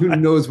 And who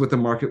knows what the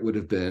market would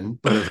have been?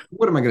 But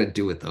what am I going to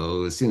do with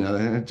those?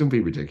 Don't be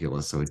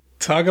ridiculous. So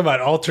talk about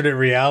alternate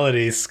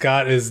reality.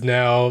 Scott is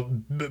now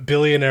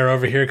billionaire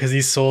over here because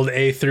he sold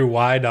A through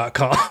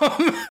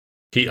Y.com.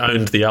 He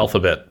owned the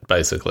alphabet,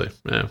 basically.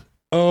 Yeah.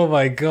 Oh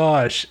my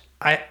gosh.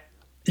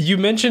 You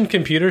mentioned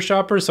Computer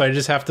Shopper, so I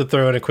just have to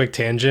throw in a quick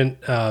tangent.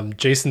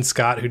 Jason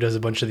Scott, who does a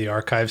bunch of the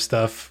archive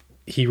stuff,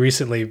 he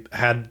recently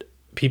had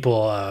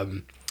people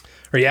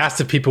or he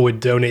asked if people would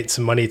donate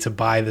some money to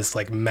buy this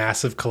like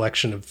massive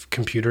collection of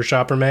Computer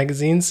Shopper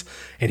magazines,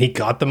 and he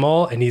got them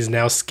all, and he's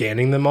now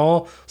scanning them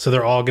all, so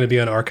they're all going to be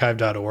on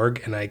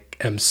archive.org, and I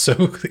am so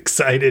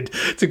excited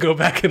to go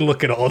back and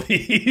look at all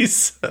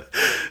these.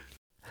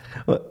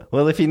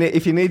 Well, if he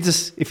needs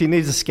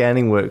a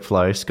scanning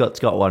workflow, Scott's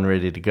got one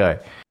ready to go.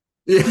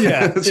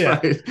 Yeah, that's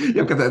right.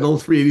 Yeah, I've got that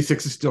old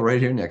 386 is still right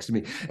here next to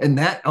me. And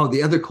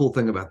the other cool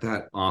thing about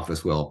that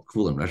office, well,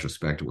 cool in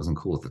retrospect, it wasn't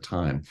cool at the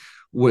time,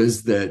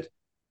 was that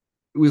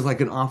it was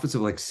like an office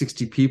of like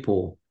 60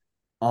 people,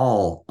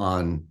 all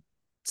on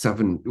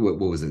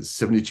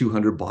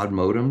 7,200 baud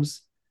modems.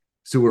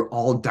 So we're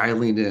all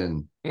dialing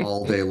in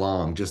all day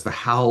long, just the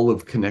howl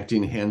of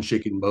connecting,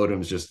 handshaking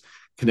modems, just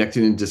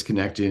connecting and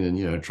disconnecting,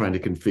 and trying to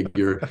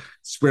configure,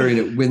 swearing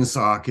at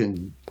WinSock.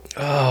 And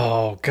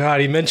oh god,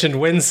 he mentioned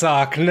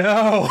WinSock.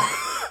 No.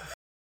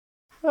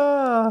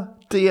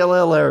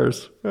 DLL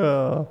errors.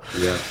 Oh.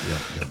 Yeah.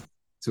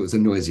 So it was a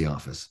noisy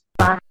office.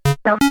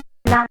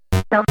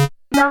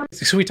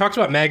 So we talked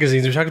about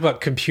magazines, we talked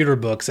about computer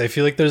books. I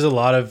feel like there's a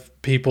lot of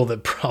people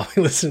that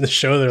probably listen to the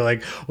show, they're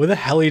like, what the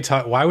hell are you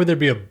talking? Why would there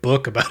be a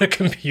book about a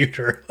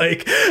computer?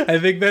 Like, I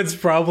think that's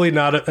probably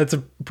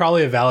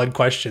probably a valid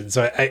question.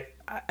 So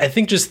I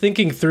think just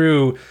thinking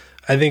through,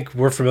 I think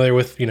we're familiar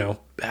with,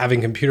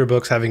 having computer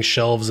books, having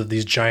shelves of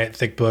these giant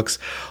thick books.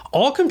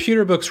 All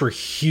computer books were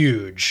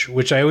huge,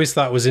 which I always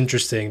thought was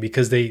interesting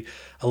because a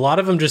lot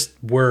of them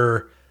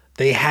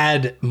they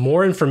had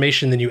more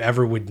information than you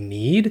ever would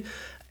need.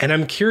 And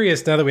I'm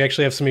curious, now that we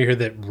actually have somebody here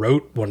that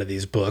wrote one of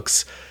these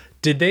books,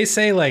 did they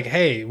say like,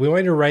 hey, we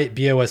want to write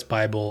BOS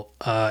Bible.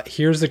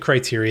 Here's the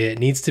criteria. It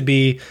needs to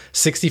be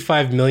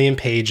 65 million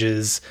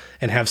pages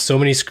and have so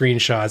many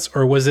screenshots.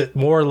 Or was it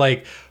more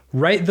like,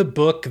 write the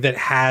book that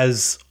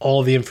has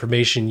all the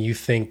information you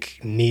think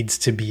needs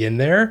to be in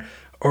there?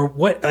 Or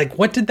what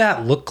did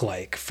that look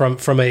like from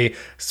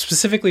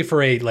specifically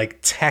for a like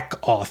tech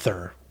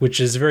author, which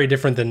is very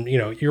different than,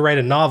 you write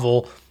a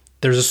novel,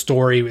 there's a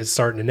story, it's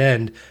start and an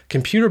end.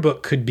 Computer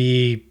book could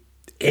be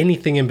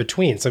anything in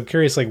between. So I'm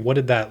curious, like, what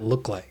did that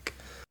look like?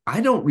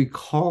 I don't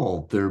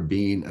recall there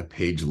being a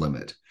page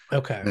limit.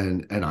 Okay.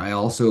 And I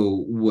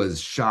also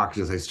was shocked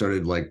as I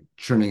started like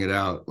churning it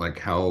out, like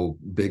how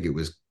big it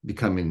was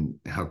becoming,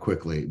 how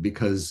quickly,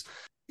 because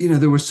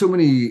there were so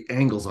many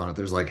angles on it.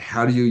 There's like,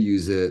 how do you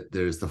use it?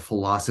 There's the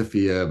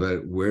philosophy of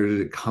it. Where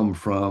did it come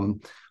from?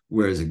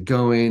 Where is it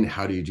going?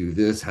 How do you do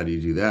this? How do you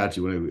do that?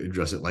 Do you want to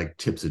address it like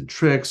tips and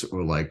tricks,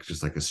 or like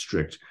just like a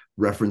strict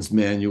reference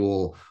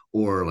manual,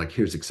 or like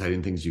here's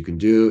exciting things you can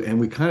do? And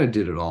we kind of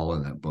did it all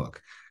in that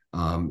book.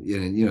 And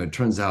it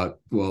turns out,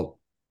 well,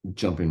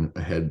 jumping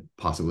ahead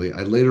possibly,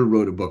 I later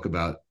wrote a book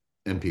about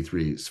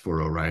MP3s for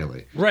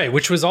O'Reilly. Right,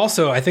 which was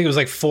also, I think it was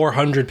like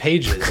 400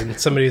 pages. And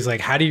somebody's like,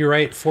 how do you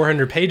write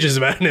 400 pages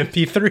about an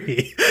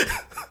MP3?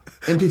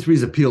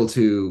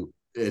 MP3s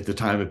at the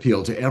time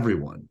appealed to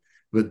everyone,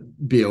 but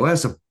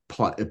BOS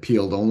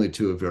appealed only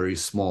to a very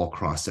small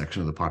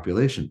cross-section of the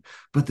population.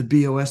 But the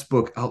BOS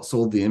book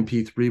outsold the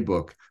MP3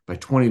 book by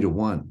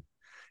 20-1.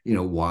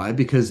 Why?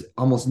 Because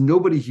almost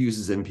nobody who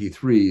uses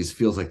MP3s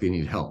feels like they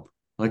need help.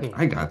 Like,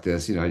 I got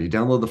this, you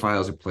download the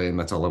files, you play them,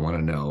 that's all I want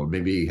to know.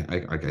 Maybe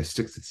I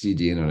stick the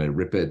CD in and I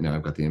rip it, now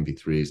I've got the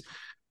MP3s.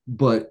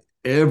 But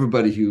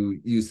everybody who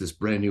used this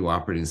brand new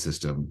operating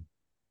system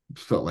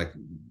felt like,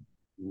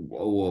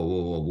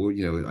 whoa,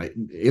 I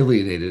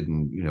alienated,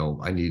 and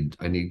I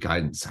need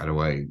guidance. How do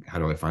I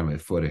find my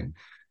footing?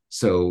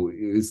 So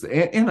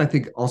and I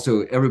think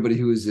also everybody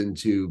who was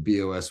into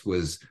BOS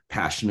was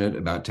passionate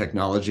about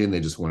technology, and they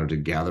just wanted to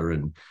gather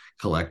and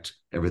collect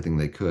everything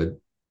they could.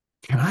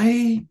 Can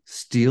I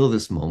steal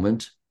this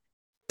moment?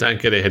 Don't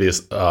get ahead of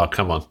yourself. Oh,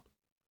 come on.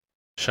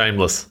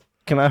 Shameless.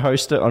 Can I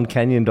host it on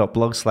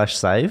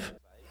canyon.blog/save?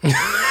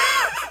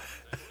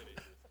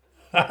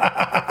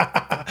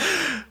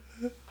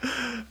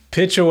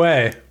 Pitch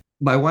away.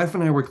 My wife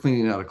and I were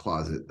cleaning out a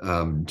closet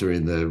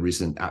during the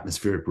recent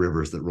atmospheric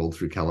rivers that rolled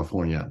through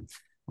California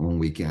on one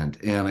weekend.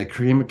 And I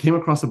came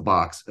across a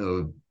box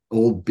of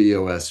old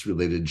BOS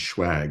related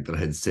swag that I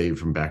had saved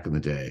from back in the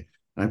day.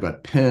 And I've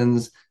got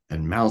pens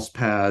and mouse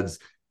pads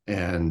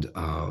and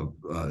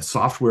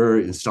software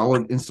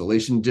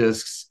installation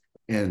discs.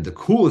 And the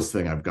coolest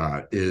thing I've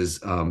got is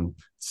some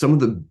of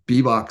the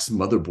B-Box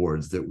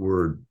motherboards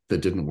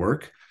that didn't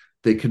work.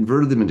 They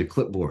converted them into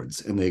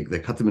clipboards, and they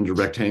cut them into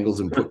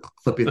rectangles and put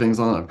clippy things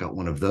on. I've got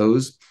one of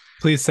those.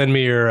 Please send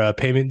me your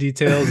payment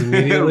details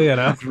immediately.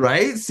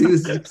 Right? See,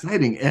 this is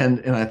exciting.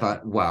 And I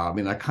thought, wow, I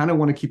mean, I kind of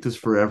want to keep this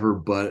forever,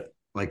 but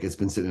like it's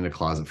been sitting in a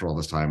closet for all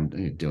this time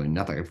doing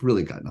nothing. I've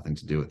really got nothing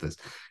to do with this.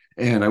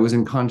 And I was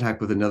in contact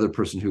with another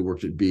person who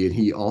worked at B, and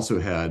he also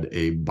had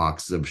a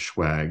box of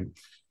swag.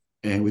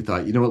 And we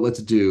thought, you know what,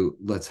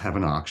 let's have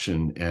an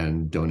auction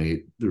and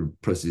donate the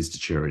proceeds to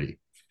charity.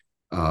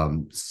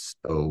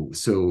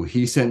 So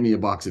he sent me a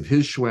box of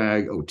his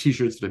swag. Oh,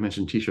 t-shirts. Did I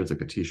mention t-shirts? I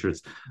got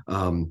t-shirts.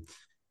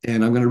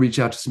 And I'm going to reach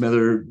out to some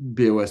other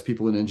BOS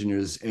people and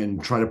engineers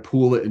and try to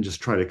pool it and just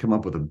try to come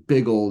up with a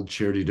big old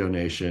charity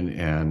donation.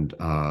 And,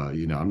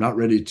 I'm not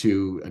ready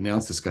to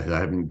announce this because I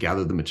haven't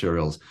gathered the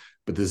materials,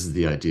 but this is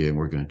the idea and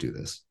we're going to do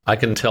this. I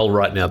can tell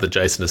right now that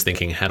Jason is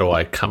thinking, how do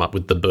I come up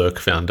with the Burke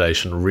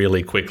Foundation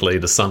really quickly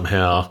to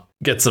somehow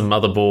get some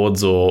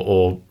motherboards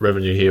or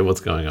revenue here?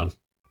 What's going on?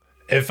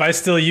 If I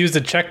still used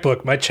a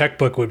checkbook, my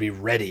checkbook would be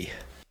ready.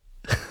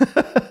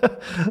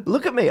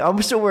 Look at me.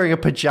 I'm still wearing a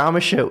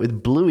pajama shirt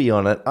with Bluey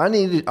on it. I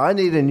need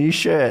a new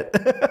shirt.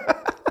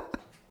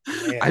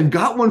 I've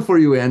got one for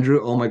you,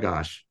 Andrew. Oh my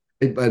gosh.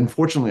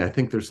 Unfortunately, I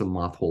think there's some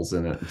moth holes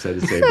in it. I'm sad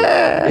to say,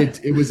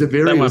 but it was a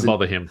very. That won't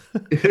bother him.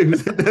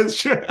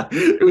 That's true.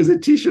 It was a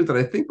T-shirt that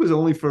I think was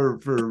only for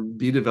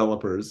B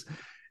developers,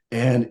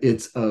 and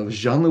it's of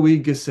Jean-Louis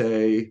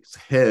Gasset's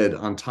head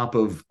on top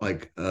of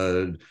like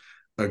a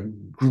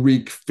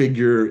Greek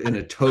figure in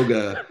a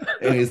toga,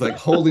 and he's like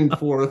holding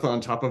forth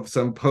on top of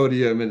some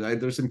podium, and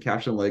there's some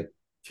caption like,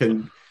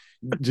 "Can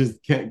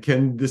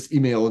this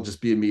email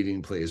just be a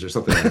meeting, please?" or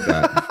something like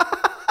that.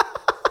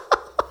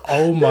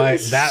 Oh my,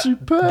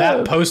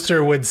 that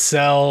poster would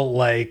sell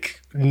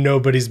like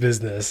nobody's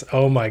business.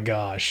 Oh my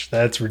gosh,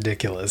 that's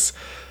ridiculous.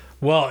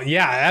 Well,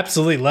 yeah,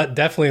 absolutely.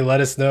 Definitely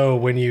let us know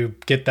when you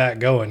get that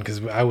going,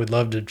 because I would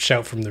love to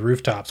shout from the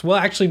rooftops. Well,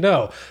 actually,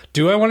 no.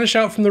 Do I want to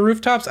shout from the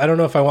rooftops? I don't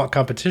know if I want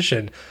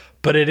competition,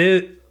 but it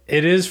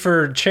is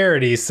for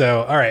charity.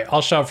 So, all right,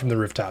 I'll shout from the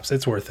rooftops.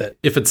 It's worth it.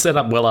 If it's set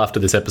up well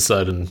after this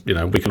episode, and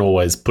we can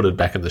always put it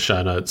back in the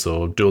show notes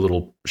or do a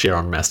little share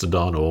on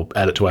Mastodon or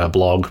add it to our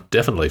blog,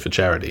 definitely for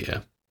charity. Yeah.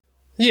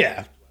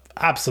 Yeah,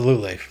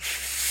 absolutely.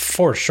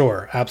 For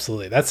sure.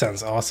 Absolutely. That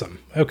sounds awesome.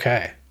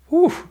 Okay.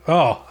 Whew.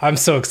 Oh, I'm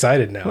so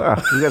excited now.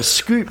 Wow, we got a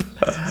scoop.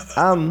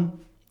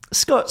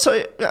 Scott,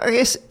 so I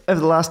guess over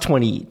the last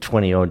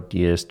 20 odd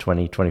years,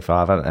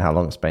 25, I don't know how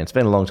long it's been. It's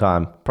been a long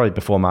time, probably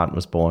before Martin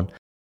was born.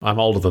 I'm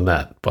older than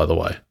that, by the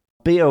way.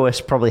 BOS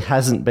probably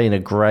hasn't been a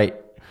great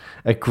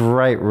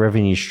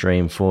revenue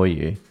stream for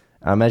you.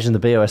 I imagine the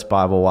BOS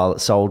Bible, while it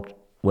sold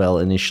well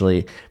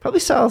initially, probably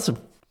sales have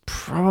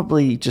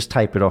probably just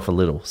tapered off a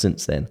little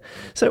since then.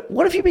 So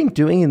what have you been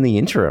doing in the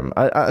interim?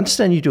 I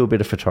understand you do a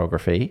bit of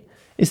photography.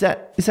 Is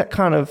that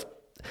kind of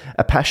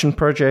a passion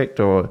project,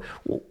 or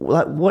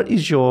what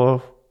is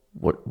your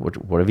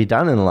what have you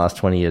done in the last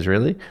 20 years,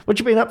 really? What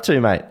you been up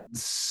to, mate?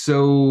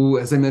 So,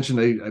 as I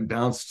mentioned, I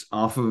bounced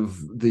off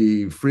of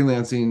the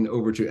freelancing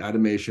over to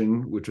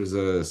Atomation, which was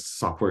a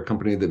software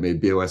company that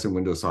made BOS and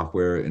Windows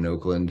software in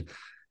Oakland.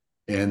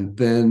 And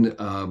then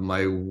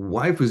my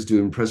wife was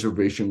doing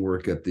preservation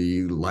work at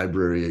the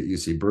library at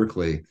UC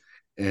Berkeley.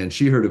 And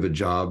she heard of a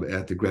job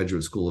at the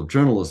Graduate School of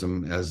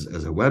Journalism as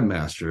a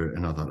webmaster.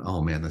 And I thought,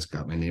 oh man, that's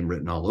got my name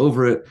written all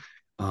over it.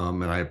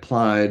 And I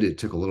applied. It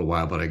took a little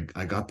while, but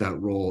I got that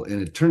role.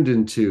 And it turned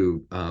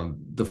into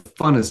the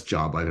funnest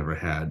job I've ever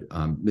had.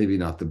 Maybe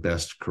not the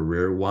best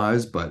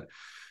career-wise, but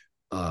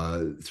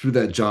through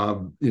that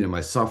job,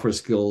 my software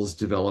skills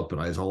developed, but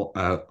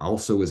I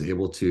also was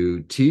able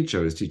to teach. I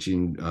was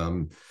teaching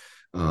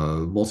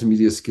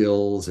multimedia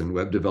skills and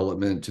web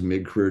development to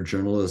mid-career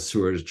journalists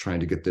who are trying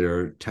to get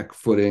their tech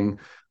footing.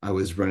 I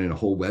was running a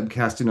whole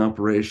webcasting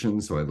operation,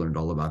 so I learned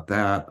all about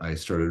that. I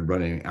started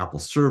running Apple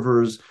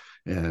servers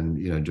and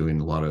doing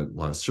a lot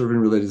of serving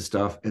related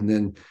stuff. And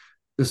then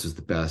this was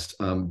the best.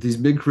 These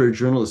mid-career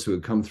journalists who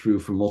had come through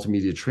from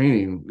multimedia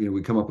training,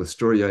 we come up with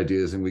story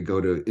ideas and we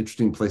go to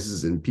interesting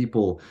places and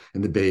people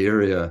in the Bay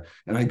Area,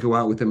 and I go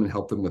out with them and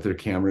help them with their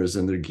cameras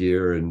and their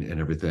gear and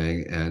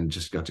everything, and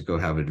just got to go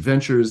have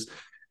adventures.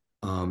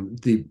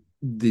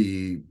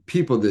 The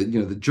people that,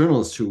 the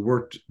journalists who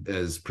worked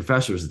as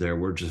professors there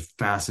were just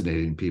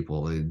fascinating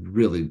people. They'd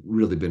really,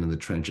 really been in the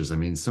trenches. I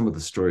mean, some of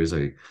the stories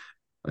I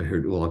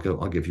heard, well,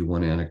 I'll give you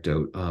one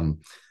anecdote.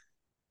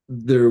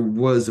 There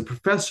was a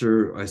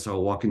professor I saw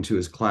walk into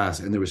his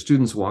class, and there were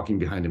students walking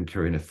behind him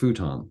carrying a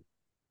futon.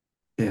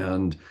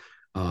 And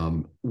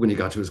when he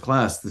got to his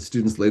class, the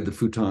students laid the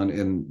futon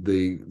and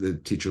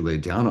the teacher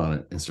laid down on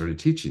it and started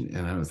teaching.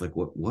 And I was like,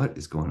 what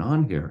is going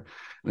on here?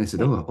 And I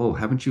said, oh,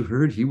 haven't you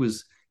heard? He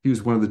was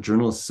one of the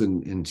journalists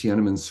in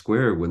Tiananmen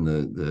Square when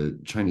the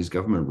Chinese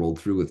government rolled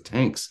through with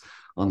tanks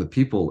on the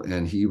people,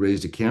 and he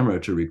raised a camera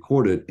to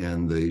record it,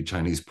 and the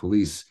Chinese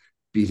police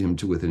beat him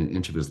to within an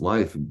inch of his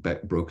life,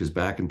 broke his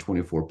back in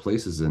 24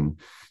 places, and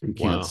he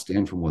can't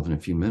stand for more than a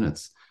few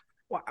minutes.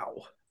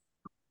 Wow.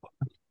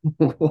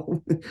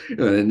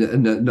 And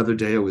another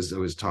day I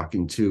was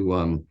talking to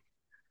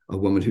a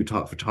woman who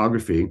taught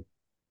photography,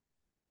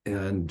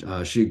 and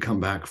she'd come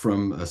back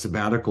from a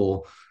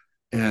sabbatical,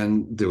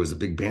 and there was a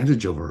big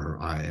bandage over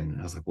her eye. And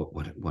I was like,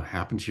 what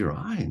happened to your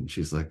eye? And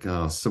she's like,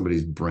 oh,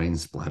 somebody's brain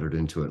splattered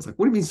into it. It's like,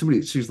 what do you mean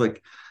somebody? She's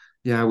like,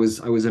 yeah, I was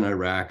in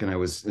Iraq, and I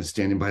was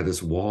standing by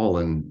this wall,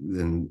 and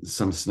then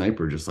some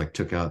sniper just like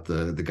took out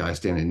the guy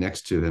standing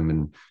next to him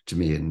and to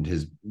me, and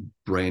his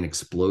brain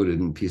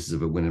exploded and pieces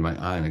of it went in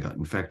my eye and I got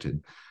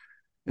infected.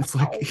 It's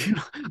like,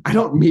 I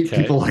don't meet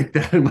people like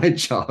that in my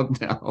job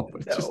now,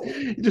 but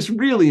just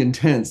really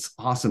intense,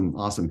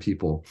 awesome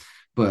people.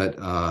 but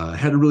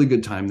had a really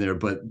good time there.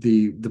 But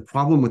the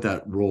problem with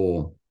that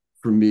role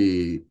for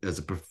me as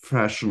a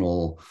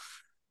professional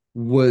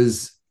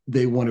was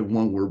they wanted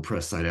one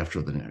WordPress site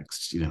after the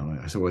next.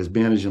 So I was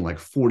managing like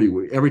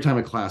 40. Every time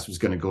a class was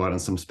going to go out on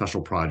some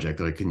special project,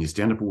 like, can you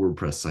stand up a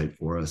WordPress site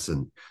for us?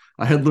 And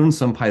I had learned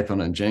some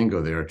Python and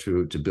Django there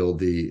to build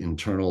the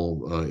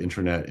internal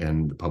intranet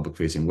and the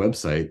public-facing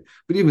website.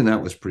 But even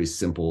that was pretty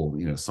simple,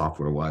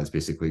 software-wise,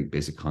 basically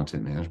basic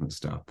content management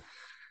stuff.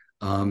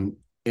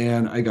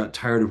 And I got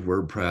tired of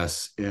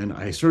WordPress, and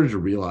I started to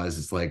realize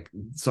it's like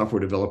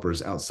software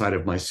developers outside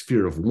of my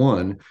sphere of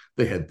one,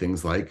 they had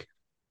things like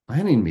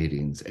planning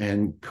meetings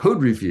and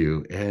code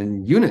review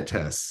and unit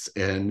tests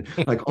and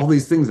like all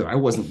these things that I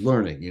wasn't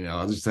learning.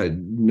 I just had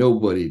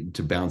nobody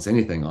to bounce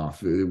anything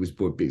off. It was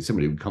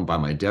somebody would come by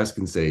my desk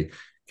and say,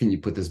 can you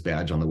put this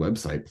badge on the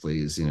website,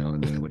 please?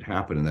 And then it would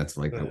happen. And that's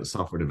like, that was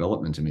software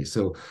development to me.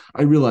 So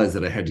I realized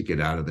that I had to get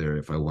out of there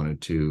if I wanted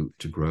to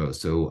grow.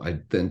 So I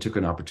then took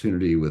an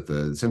opportunity with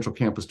the Central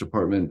Campus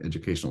Department,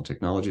 Educational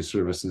Technology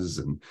Services,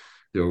 and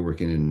they were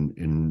working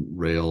in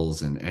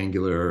Rails and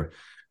Angular,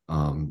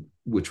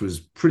 which was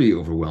pretty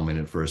overwhelming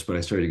at first, but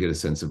I started to get a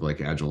sense of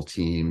like agile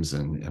teams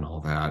and all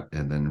that.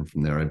 And then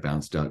from there, I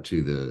bounced out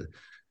to the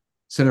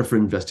Center for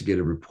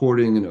Investigative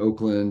Reporting in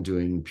Oakland,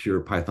 doing pure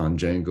Python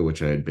Django,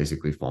 which I had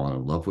basically fallen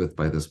in love with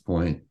by this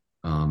point.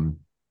 And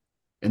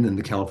then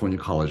the California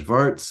College of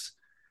Arts.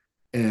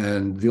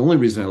 And the only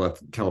reason I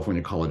left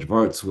California College of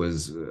Arts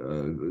was,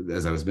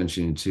 as I was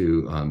mentioning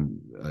to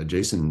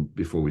Jason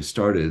before we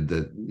started,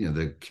 that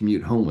the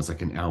commute home was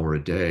like an hour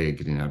a day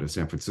getting out of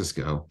San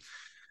Francisco.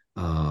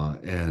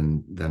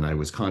 And then I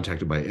was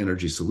contacted by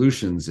Energy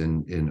Solutions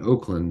in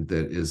Oakland,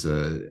 that is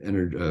a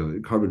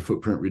carbon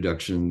footprint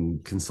reduction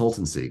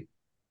consultancy,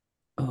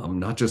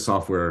 not just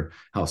software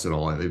house at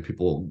all. I have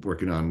people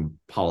working on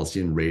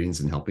policy and ratings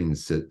and helping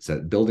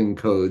set building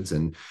codes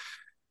and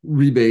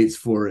rebates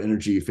for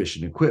energy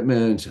efficient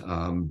equipment,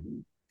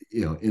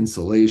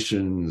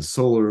 insulation,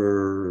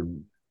 solar,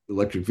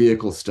 electric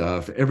vehicle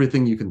stuff,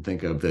 everything you can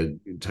think of that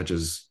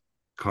touches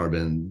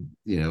carbon,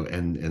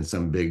 and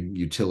some big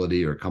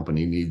utility or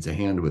company needs a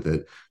hand with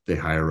it, they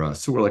hire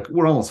us. So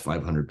we're almost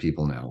 500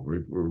 people now.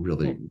 We're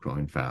really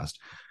growing fast.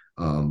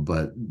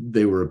 But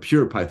they were a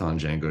pure Python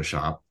Django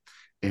shop,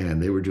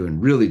 and they were doing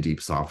really deep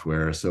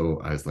software.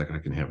 So I was like, I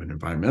can have an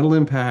environmental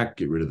impact,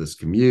 get rid of this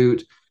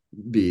commute,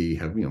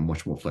 have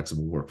much more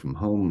flexible work from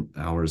home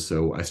hours.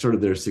 So I started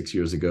there 6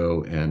 years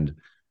ago, and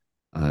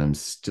I'm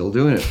still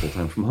doing it full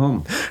time from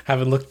home.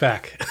 Haven't looked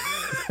back.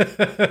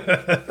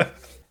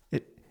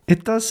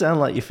 It does sound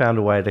like you found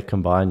a way to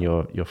combine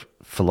your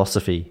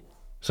philosophy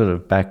sort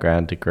of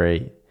background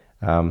degree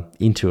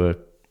into a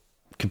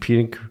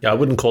computing. Yeah, I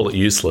wouldn't call it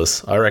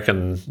useless. I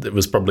reckon it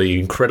was probably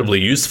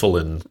incredibly useful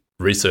in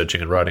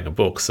researching and writing a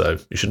book, so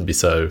you shouldn't be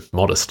so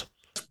modest.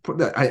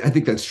 I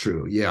think that's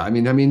true. Yeah, I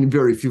mean,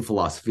 very few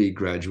philosophy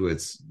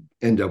graduates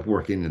end up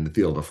working in the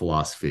field of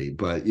philosophy,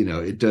 but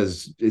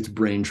it's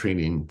brain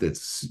training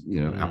that's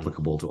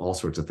applicable to all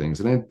sorts of things.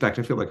 And in fact,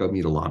 I feel like I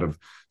meet a lot of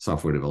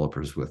software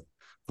developers with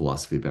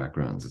philosophy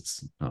backgrounds.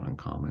 It's not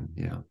uncommon.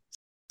 Yeah.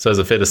 So is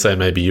it fair to say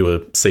maybe you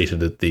were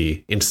seated at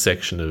the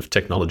intersection of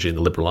technology and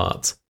the liberal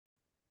arts?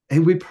 It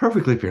would be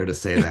perfectly fair to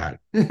say that.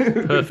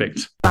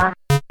 Perfect.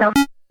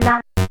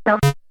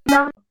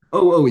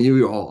 Oh, you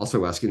were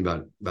also asking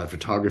about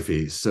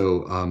photography.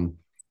 So,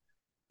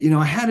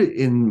 I had it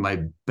in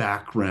my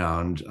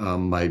background.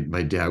 My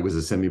dad was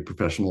a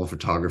semi-professional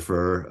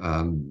photographer,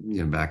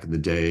 back in the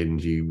day, and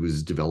he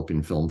was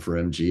developing film for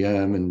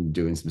MGM and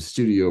doing some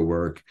studio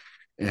work.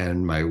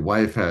 And my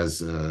wife has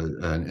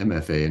an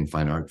MFA in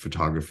fine art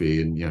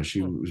photography, and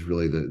she was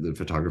really the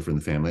photographer in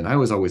the family. And I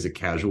was always a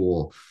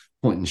casual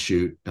point and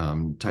shoot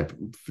type,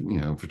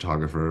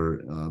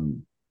 photographer.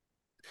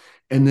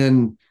 And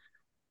then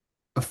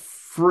a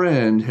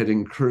friend had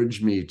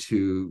encouraged me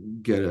to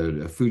get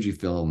a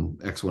Fujifilm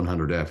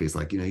X100F. He's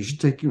like, you should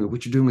take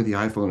what you're doing with the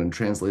iPhone and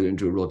translate it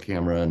into a real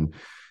camera.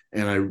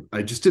 And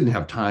I just didn't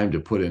have time to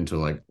put into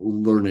like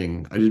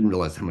learning. I didn't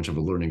realize how much of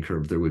a learning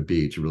curve there would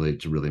be to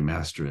really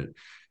master it.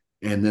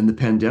 And then the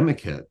pandemic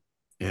hit,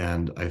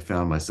 and I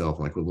found myself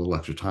like with a little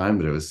extra time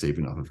that I was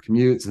saving off of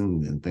commutes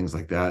and things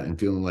like that, and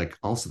feeling like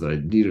also that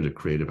I needed a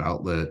creative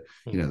outlet.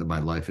 That my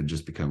life had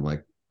just become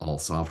like all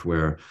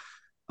software.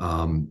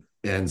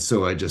 And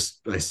so I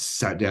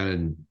sat down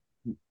and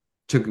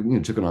took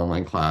an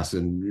online class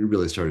and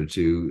really started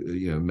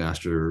to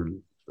master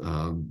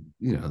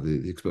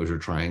the exposure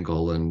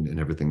triangle and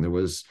everything there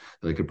was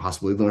that I could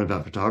possibly learn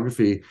about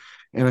photography.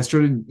 And I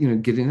started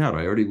getting out.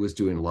 I already was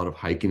doing a lot of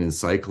hiking and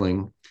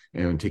cycling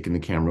and taking the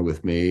camera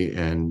with me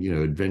and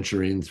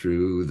adventuring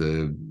through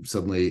the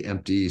suddenly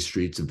empty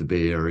streets of the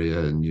Bay Area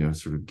and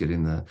sort of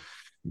getting the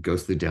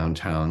ghostly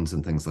downtowns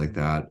and things like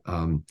that.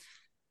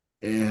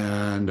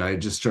 and I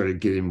just started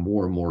getting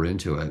more and more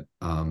into it.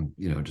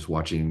 Just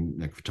watching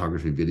like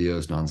photography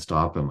videos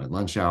nonstop on my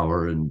lunch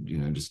hour,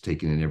 and just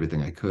taking in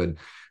everything I could.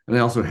 And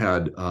I also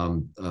had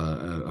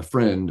a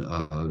friend,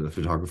 a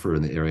photographer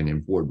in the area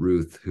named Ward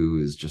Ruth,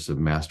 who is just a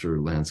master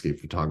landscape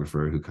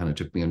photographer, who kind of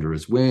took me under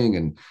his wing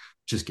and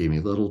just gave me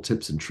little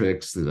tips and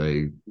tricks that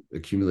I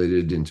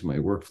accumulated into my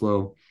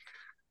workflow.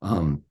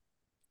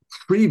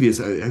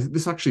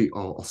 This actually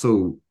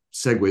also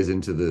segues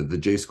into the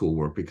J School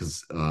work,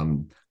 because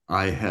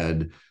I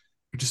had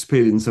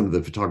participated in some of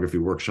the photography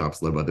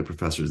workshops led by the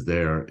professors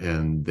there,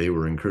 and they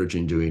were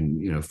encouraging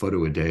doing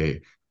photo a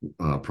day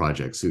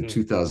projects. So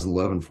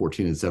 2011,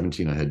 14, and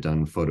 17, I had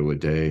done photo a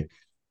day,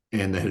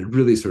 and that had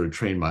really sort of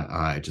trained my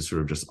eye to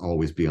sort of just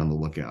always be on the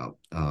lookout.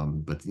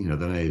 But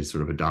then I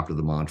sort of adopted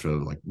the mantra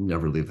of like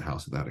never leave the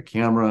house without a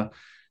camera,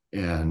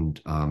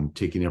 and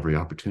taking every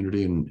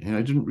opportunity. And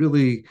I didn't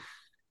really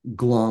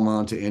glom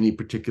onto any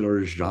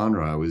particular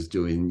genre. I was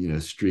doing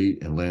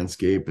street and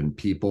landscape and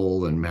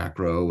people and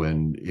macro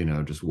and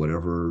just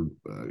whatever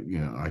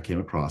I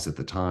came across at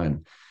the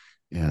time.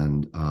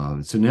 And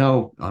so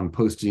now I'm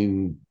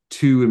posting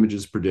 2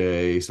 images per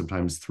day,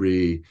 sometimes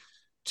 3,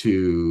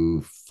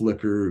 to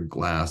Flickr,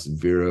 Glass,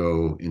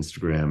 Vero,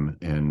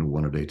 Instagram, and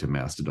 1 a day to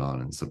Mastodon,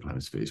 and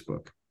sometimes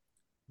Facebook.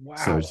 Wow.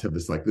 So I just have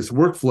this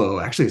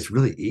workflow. Actually, it's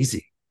really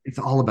easy. It's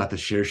all about the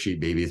share sheet,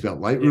 baby. It's about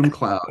Lightroom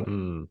Cloud.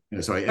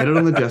 So I edit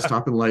on the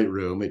desktop in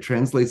Lightroom. It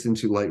translates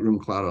into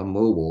Lightroom Cloud on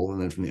mobile,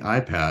 and then from the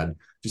iPad,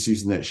 just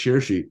using that share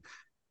sheet,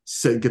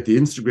 get the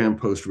Instagram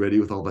post ready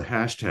with all the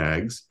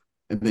hashtags,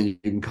 and then you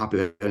can copy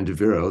that into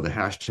Vero. The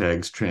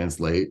hashtags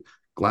translate.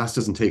 Glass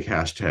doesn't take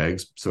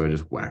hashtags, so I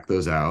just whack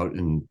those out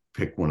and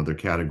pick one of their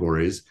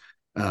categories.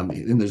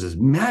 And there's this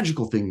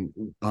magical thing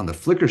on the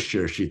Flickr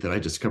share sheet that I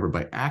discovered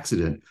by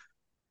accident,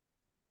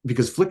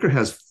 because Flickr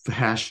has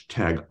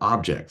hashtag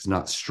objects,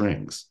 not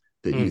strings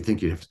that you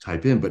think you have to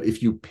type in. But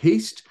if you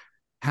paste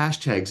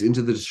hashtags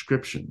into the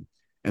description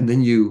and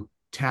then you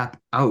tap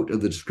out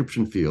of the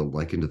description field,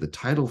 like into the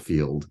title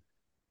field,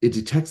 it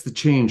detects the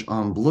change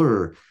on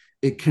Blur.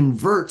 It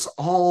converts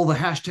all the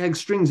hashtag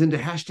strings into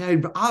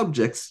hashtag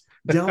objects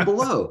down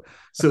below.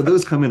 So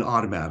those come in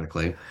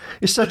automatically.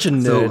 You're such a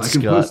nerd,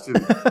 Scott.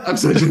 I'm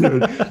such a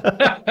nerd.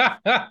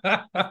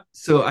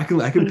 So I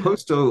can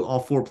post to all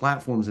 4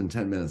 platforms in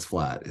 10 minutes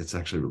flat. It's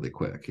actually really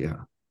quick. Yeah.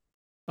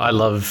 I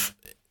love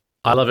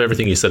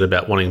everything you said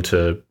about wanting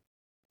to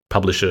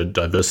publish a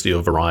diversity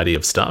or variety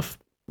of stuff,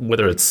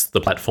 whether it's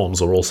the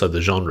platforms or also the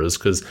genres,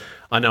 because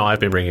I know I've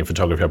been bringing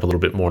photography up a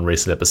little bit more in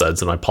recent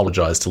episodes, and I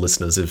apologize to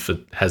listeners if it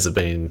has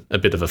been a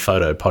bit of a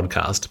photo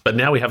podcast. But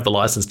now we have the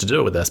license to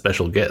do it with our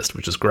special guest,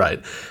 which is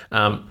great.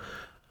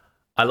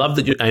 I love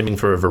that you're aiming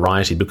for a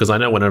variety, because I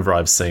know whenever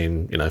I've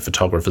seen,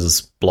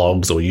 photographers'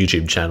 blogs or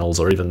YouTube channels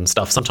or even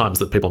stuff sometimes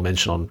that people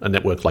mention on a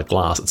network like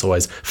Glass, it's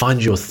always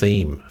find your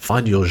theme,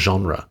 find your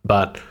genre.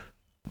 But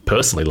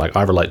personally, like,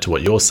 I relate to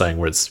what you're saying,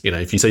 where it's,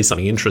 if you see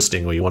something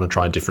interesting or you want to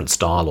try a different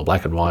style or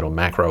black and white or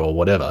macro or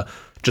whatever,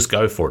 just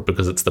go for it,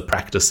 because it's the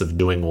practice of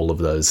doing all of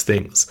those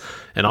things.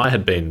 And I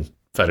had been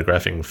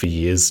photographing for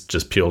years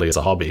just purely as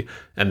a hobby,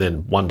 and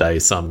then one day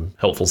some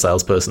helpful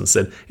salesperson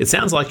said, it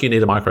sounds like you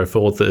need a micro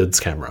four thirds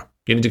camera,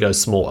 you need to go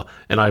smaller.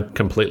 And I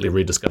completely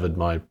rediscovered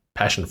my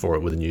passion for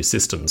it with a new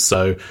system.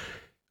 So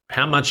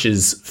how much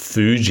is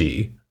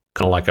Fuji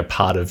kind of like a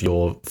part of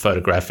your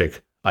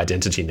photographic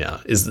identity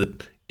now? Is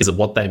it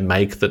what they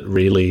make that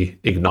really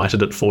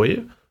ignited it for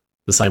you,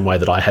 the same way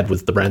that I had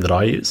with the brand that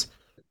I use?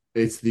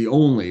 It's the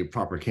only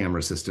proper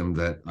camera system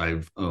that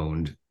I've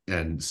owned.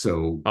 And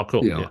so,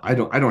 cool. I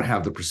don't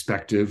have the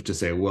perspective to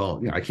say,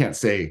 well, I can't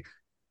say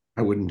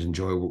I wouldn't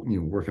enjoy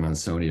working on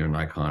Sony or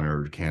Nikon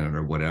or Canon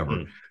or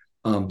whatever.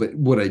 But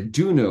what I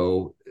do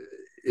know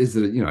is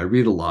that, I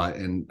read a lot,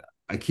 and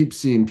I keep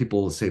seeing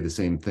people say the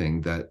same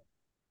thing, that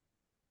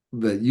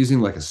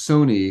using like a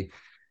Sony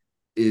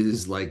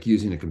is like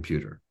using a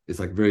computer. It's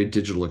like very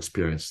digital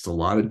experience. It's a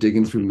lot of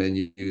digging through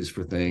menus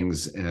for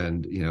things,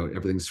 and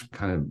everything's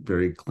kind of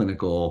very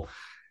clinical.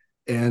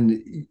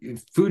 And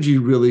Fuji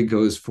really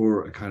goes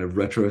for a kind of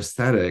retro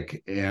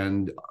aesthetic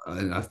and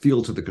a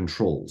feel to the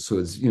controls. So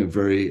it's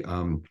very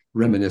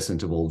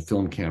reminiscent of old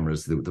film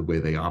cameras, the way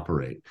they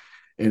operate,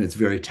 and it's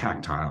very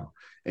tactile.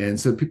 And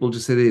so people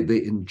just say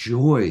they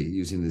enjoy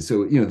using this.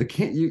 So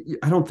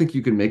I don't think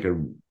you can make a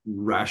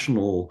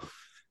rational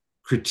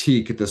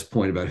critique at this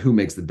point about who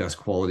makes the best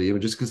quality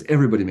images, because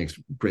everybody makes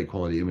great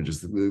quality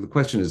images. The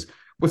question is,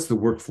 what's the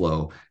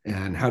workflow,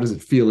 and how does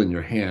it feel in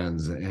your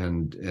hands,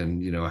 and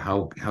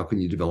how can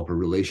you develop a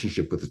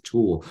relationship with the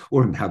tool,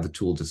 or have the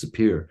tool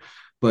disappear?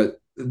 But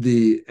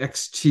the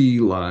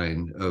XT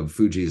line of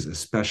Fuji's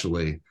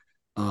especially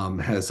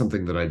has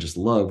something that I just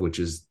love, which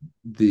is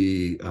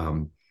the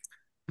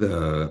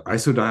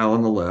ISO dial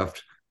on the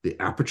left, the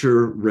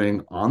aperture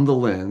ring on the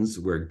lens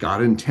where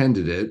God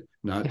intended it,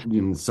 not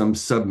some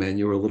sub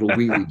menu or a little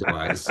wheelie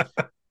device.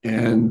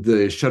 and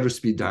the shutter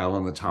speed dial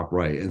on the top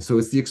right. And so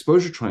it's the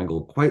exposure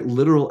triangle, quite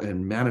literal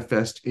and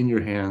manifest in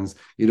your hands.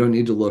 You don't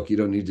need to look, you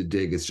don't need to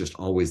dig. It's just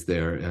always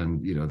there.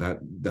 And,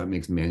 that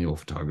makes manual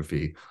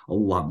photography a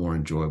lot more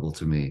enjoyable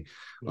to me.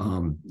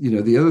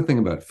 The other thing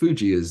about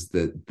Fuji is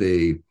that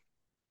they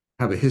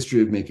have a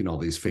history of making all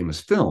these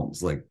famous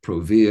films like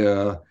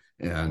Provia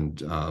and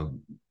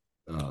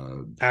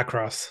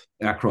Acros,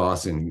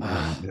 and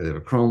they have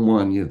a chrome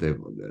one, they have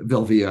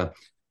Velvia,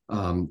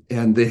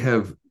 and they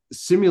have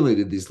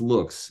simulated these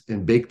looks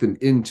and baked them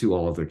into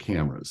all of their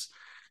cameras.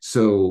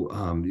 So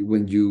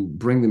when you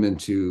bring them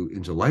into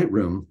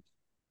Lightroom,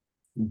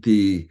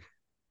 the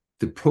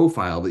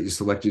profile that you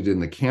selected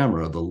in the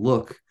camera, the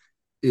look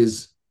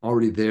is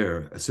already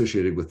there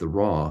associated with the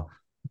raw,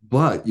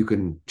 but you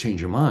can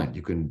change your mind.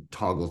 You can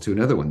toggle to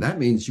another one. That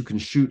means you can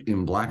shoot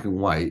in black and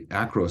white,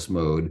 Acros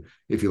mode,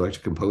 if you like to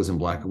compose in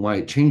black and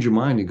white, change your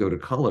mind and go to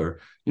color.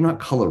 You're not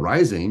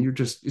colorizing,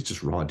 it's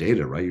just raw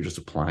data, right? You're just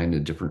applying a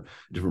different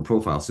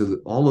profile. So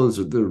all those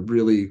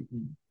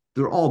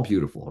they're all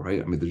beautiful,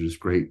 right? I mean, they're just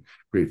great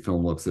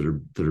film looks that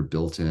are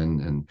built in.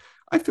 And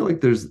I feel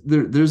like there's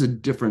a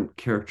different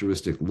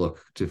characteristic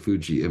look to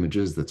Fuji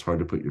images that's hard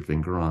to put your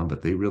finger on,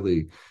 but they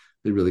really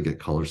get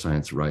color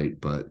science right.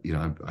 But,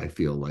 I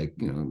feel like,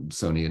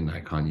 Sony and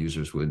Nikon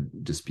users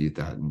would dispute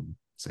that and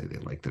say they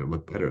like their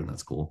look better, and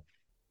that's cool.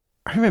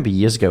 I remember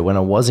years ago when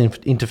I was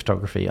into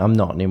photography, I'm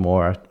not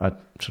anymore. I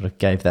sort of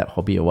gave that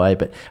hobby away,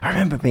 but I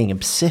remember being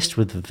obsessed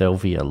with the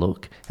Velvia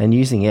look and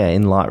using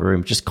in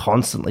Lightroom, just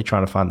constantly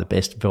trying to find the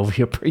best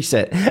Velvia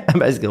preset. And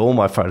basically all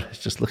my photos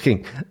just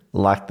looking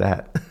like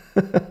that.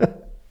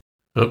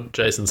 Oh,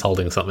 Jason's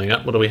holding something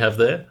up. What do we have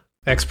there?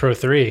 X Pro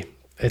 3.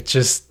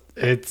 It's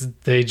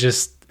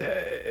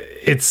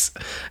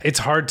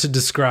hard to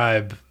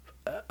describe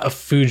a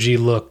Fuji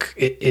look.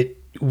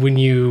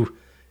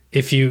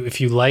 If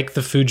you like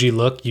the Fuji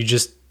look,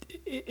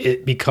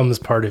 it becomes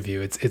part of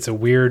you. It's a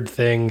weird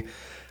thing.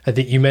 I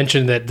think you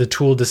mentioned that the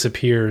tool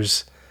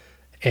disappears,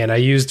 and I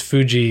used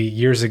Fuji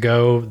years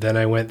ago. Then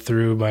I went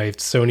through my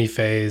Sony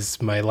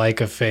phase, my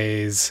Leica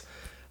phase,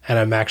 and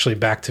I'm actually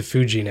back to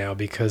Fuji now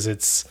because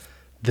it's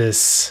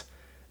this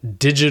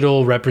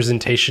digital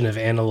representation of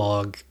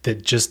analog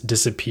that just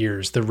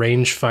disappears. The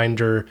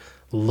rangefinder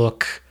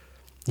look,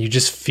 you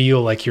just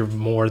feel like you're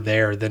more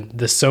there. Than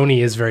the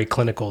Sony is very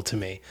clinical to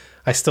me.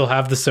 I still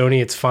have the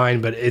Sony, it's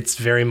fine, but it's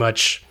very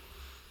much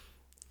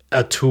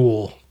a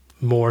tool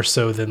more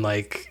so than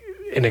like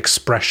an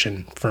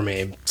expression for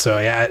me. So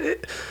yeah.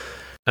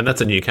 And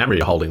that's a new camera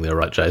you're holding there,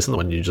 right, Jason? The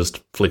one you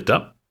just flicked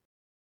up?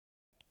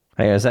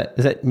 Hey, is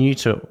that new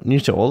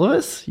to all of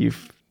us?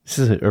 This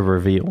is a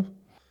reveal.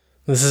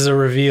 This is a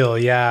reveal.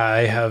 Yeah,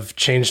 I have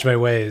changed my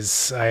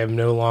ways. I am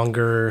no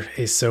longer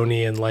a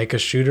Sony and Leica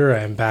shooter. I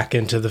am back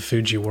into the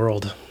Fuji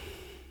world.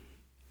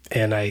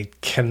 And I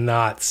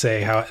cannot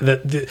say how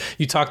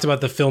you talked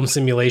about the film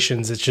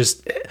simulations. It's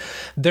just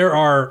there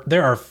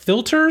are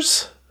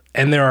filters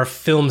and there are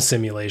film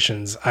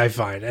simulations, I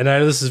find. And I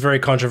know this is very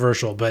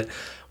controversial, but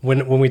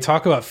when we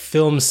talk about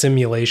film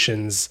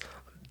simulations,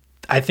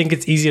 I think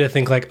it's easy to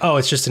think like, oh,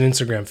 it's just an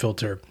Instagram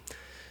filter.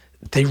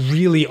 They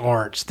really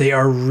aren't. They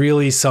are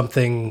really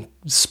something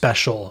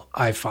special,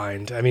 I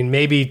find. I mean,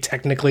 maybe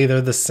technically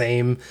they're the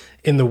same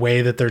in the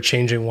way that they're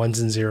changing ones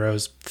and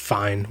zeros.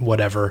 Fine,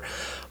 whatever.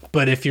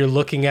 But if you're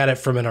looking at it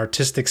from an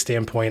artistic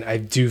standpoint, I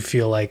do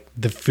feel like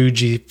the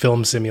Fuji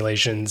film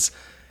simulations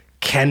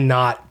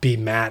cannot be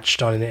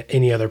matched on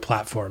any other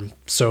platform,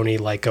 Sony,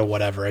 Leica,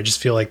 whatever. I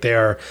just feel like they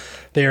are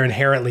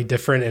inherently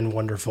different and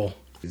wonderful.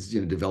 Is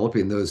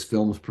developing those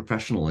films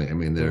professionally. I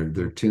mean,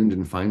 they're tuned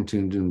and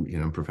fine-tuned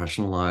and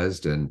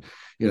professionalized, and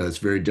it's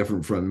very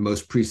different from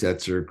most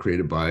presets are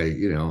created by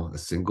a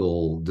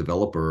single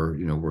developer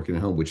working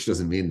at home, which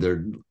doesn't mean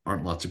there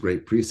aren't lots of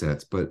great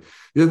presets. But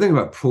the other thing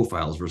about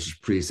profiles versus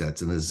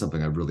presets, and this is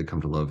something I've really come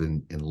to love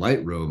in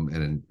Lightroom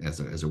and as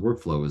a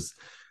workflow, is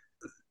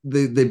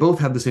they both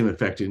have the same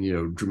effect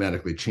in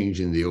dramatically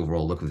changing the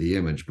overall look of the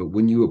image. But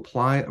when you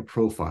apply a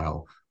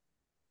profile,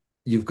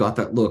 you've got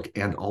that look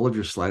and all of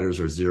your sliders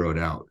are zeroed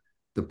out.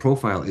 The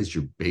profile is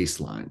your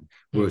baseline.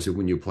 Whereas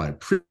when you apply a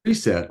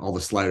preset, all the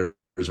sliders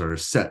are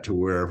set to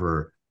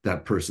wherever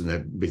that person,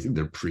 that basically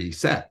they're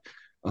preset.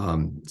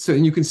 So,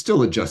 and you can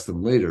still adjust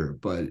them later,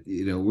 but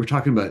we're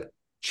talking about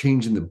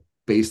changing the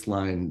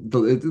baseline,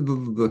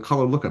 the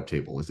color lookup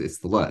table. It's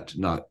the LUT,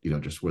 not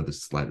just where the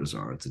sliders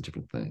are. It's a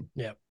different thing.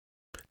 Yeah.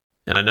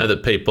 And I know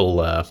that people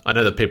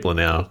in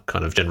our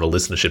kind of general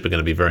listenership are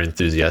going to be very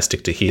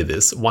enthusiastic to hear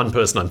this. One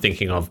person I'm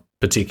thinking of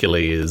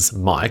particularly is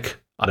Mike.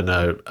 I don't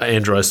know,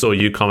 Andrew, I saw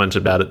you comment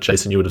about it.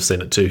 Jason, you would have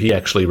seen it too. He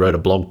actually wrote a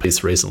blog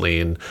piece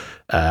recently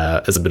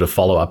as a bit of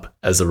follow-up,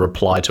 as a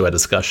reply to our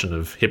discussion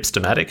of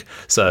Hipstamatic.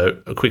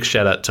 So a quick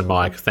shout out to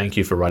Mike. Thank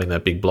you for writing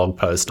that big blog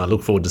post. And I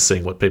look forward to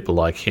seeing what people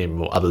like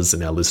him or others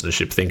in our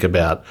listenership think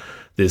about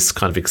this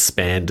kind of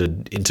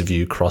expanded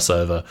interview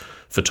crossover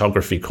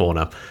photography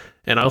corner.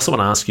 And I also want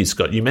to ask you,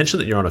 Scott, you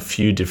mentioned that you're on a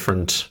few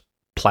different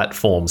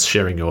platforms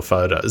sharing your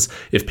photos.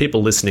 If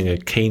people listening are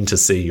keen to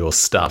see your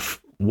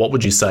stuff, what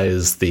would you say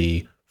is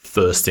the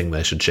first thing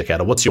they should check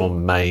out? Or what's your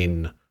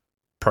main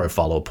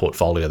profile or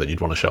portfolio that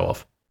you'd want to show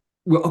off?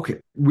 Well, okay.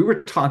 We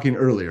were talking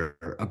earlier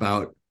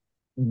about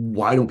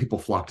why don't people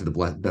flock to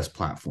the best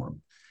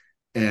platform?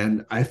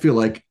 And I feel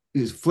like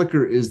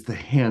Flickr is the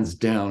hands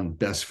down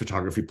best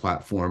photography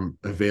platform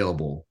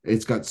available.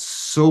 It's got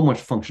so much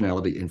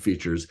functionality and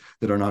features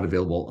that are not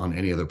available on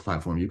any other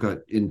platform. You've got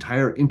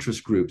entire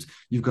interest groups.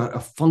 You've got a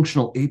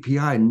functional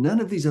API. None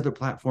of these other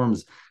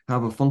platforms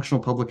have a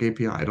functional public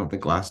API. I don't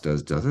think Glass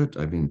does it?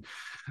 I mean,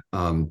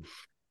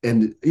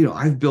 and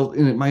I've built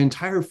in my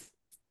entire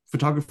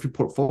photography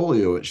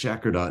portfolio at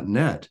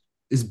Shacker.net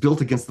is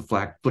built against the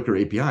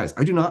Flickr APIs.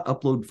 I do not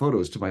upload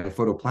photos to my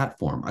photo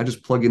platform. I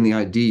just plug in the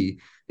ID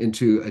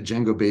into a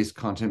Django-based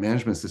content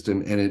management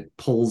system, and it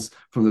pulls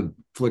from the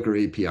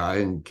Flickr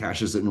API and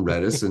caches it in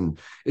Redis, and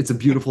it's a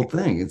beautiful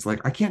thing. It's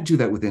like, I can't do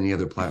that with any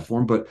other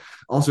platform, but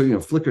also,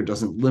 Flickr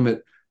doesn't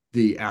limit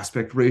the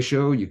aspect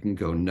ratio. You can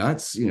go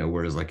nuts,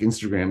 whereas like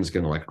Instagram is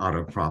going to like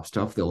auto crop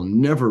stuff. They'll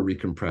never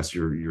recompress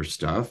your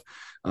stuff.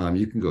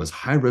 You can go as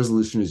high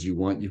resolution as you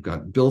want. You've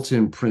got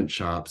built-in print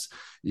shops.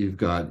 You've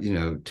got,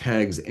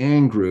 tags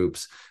and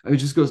groups. I mean, it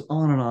just goes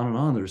on and on and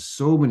on. There's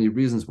so many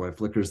reasons why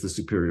Flickr is the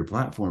superior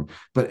platform,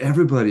 but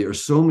everybody or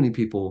so many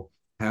people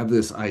have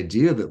this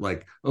idea that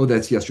like, oh,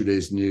 that's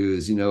yesterday's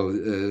news.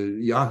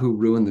 Yahoo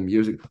ruined them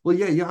years ago. Well,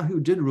 yeah, Yahoo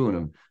did ruin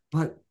them,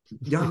 but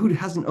Yahoo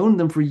hasn't owned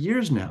them for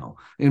years now.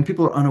 And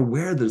people are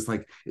unaware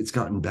that it's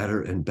gotten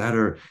better and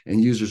better,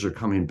 and users are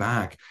coming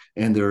back.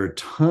 And there are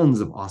tons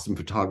of awesome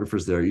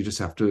photographers there. You just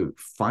have to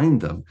find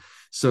them.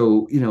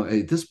 So,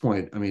 at this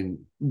point, I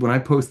mean, when I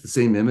post the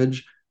same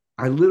image,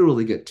 I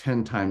literally get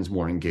 10 times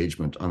more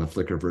engagement on the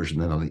Flickr version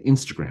than on the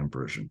Instagram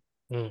version.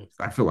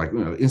 I feel like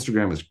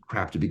Instagram is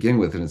crap to begin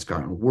with, and it's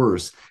gotten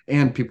worse,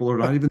 and people are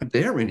not even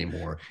there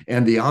anymore,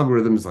 and the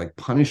algorithm is like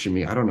punishing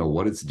me. I don't know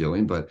what it's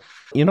doing, but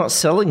you're not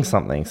selling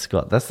something,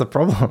 Scott. That's the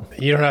problem.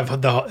 You don't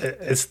have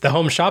it's the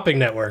home shopping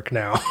network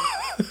now.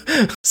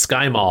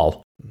 Sky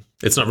Mall.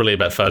 It's not really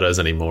about photos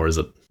anymore, is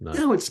it?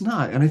 No, it's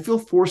not, and I feel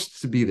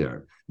forced to be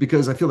there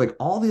because I feel like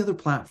all the other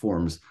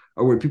platforms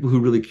are where people who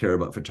really care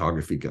about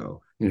photography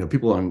go.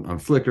 People on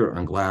Flickr,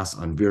 on Glass,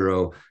 on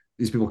Vero.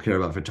 These people care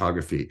about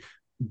photography.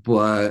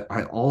 But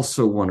I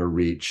also want to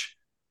reach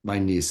my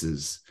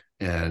nieces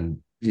and,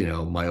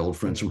 my old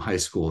friends from high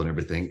school and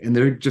everything. And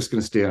they're just going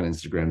to stay on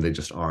Instagram. They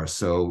just are.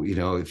 So,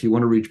 if you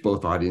want to reach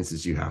both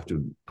audiences, you have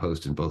to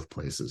post in both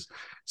places.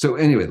 So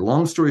anyway,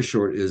 long story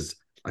short is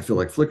I feel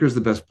like Flickr is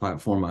the best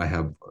platform. I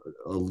have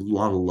a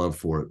lot of love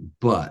for it.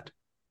 But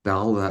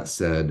all that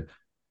said,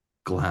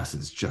 Glass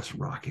is just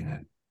rocking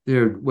it.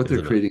 What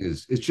they're creating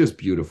it's just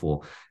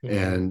beautiful.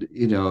 And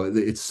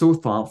it's so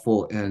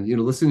thoughtful, and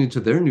listening to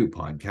their new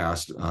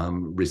podcast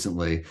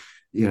recently,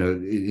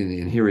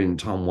 in hearing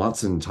Tom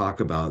Watson talk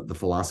about the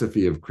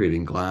philosophy of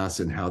creating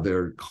Glass and how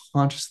they're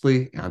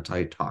consciously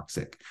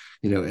anti-toxic,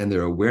 and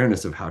their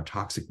awareness of how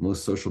toxic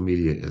most social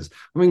media is.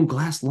 I mean,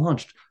 Glass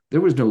launched, there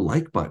was no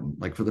like button,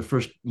 like for the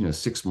first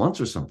 6 months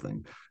or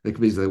something,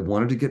 because they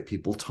wanted to get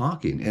people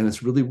talking, and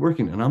it's really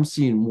working. And I'm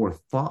seeing more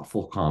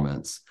thoughtful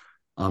comments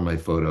on my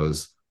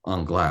photos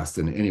on Glass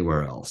than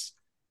anywhere else.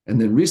 And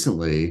then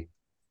recently,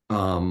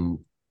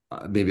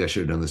 maybe I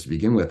should have done this to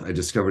begin with, I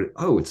discovered,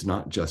 it's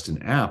not just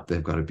an app.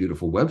 They've got a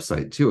beautiful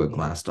website too at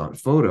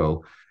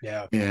glass.photo.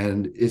 Yeah.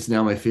 And it's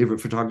now my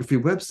favorite photography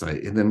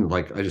website. And then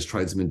I just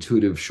tried some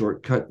intuitive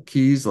shortcut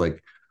keys. Well,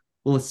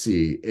 let's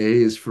see.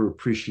 A is for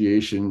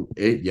appreciation.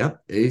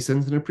 A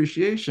sends an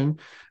appreciation.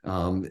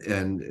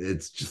 And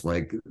it's just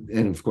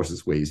and of course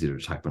it's way easier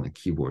to type on a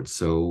keyboard.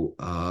 So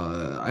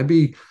I'd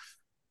be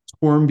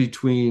torn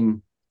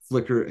between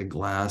Flickr and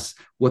Glass.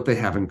 What they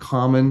have in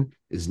common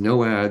is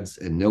no ads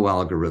and no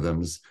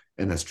algorithms.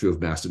 And that's true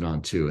of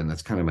Mastodon too. And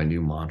that's kind of my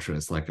new mantra.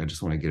 It's like, I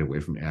just want to get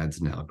away from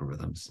ads and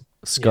algorithms.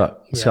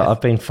 Scott,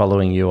 I've been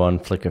following you on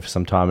Flickr for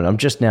some time, and I'm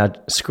just now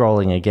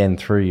scrolling again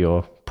through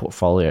your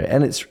portfolio,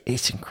 and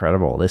it's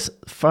incredible. There's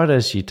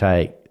photos you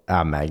take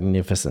are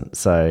magnificent.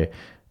 So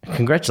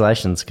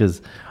congratulations,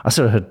 because I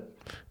sort of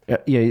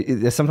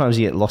heard, sometimes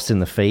you get lost in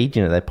the feed,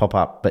 they pop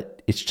up, but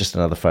it's just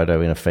another photo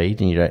in a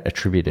feed and you don't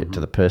attribute it to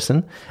the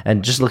person.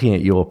 And just looking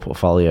at your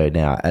portfolio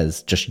now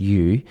as just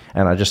you,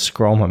 and I just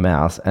scroll my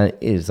mouse, and it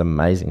is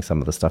amazing some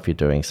of the stuff you're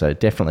doing. So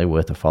definitely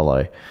worth a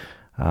follow.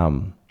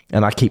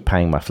 And I keep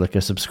paying my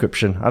Flickr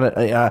subscription.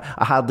 I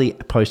hardly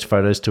post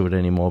photos to it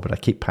anymore, but I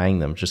keep paying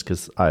them just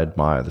because I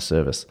admire the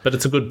service. But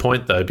it's a good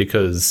point, though,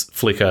 because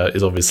Flickr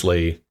is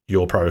obviously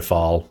your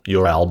profile,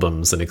 your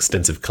albums, an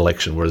extensive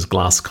collection, whereas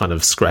Glass kind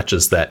of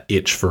scratches that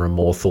itch for a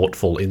more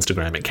thoughtful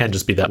Instagram. It can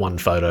just be that one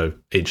photo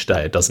each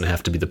day. It doesn't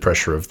have to be the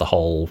pressure of the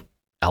whole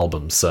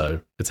album.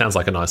 So it sounds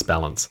like a nice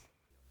balance.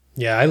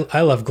 Yeah,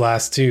 I love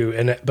Glass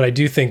too, but I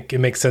do think it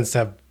makes sense to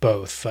have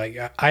both.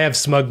 I have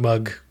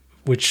SmugMug,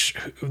 which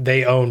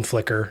they own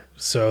Flickr,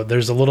 so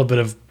there's a little bit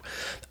of,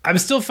 I'm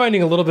still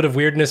finding a little bit of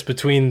weirdness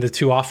between the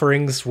two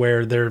offerings,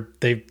 where they're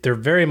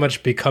very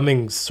much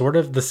becoming sort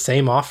of the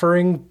same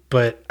offering,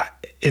 but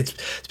it's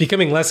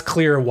becoming less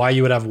clear why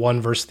you would have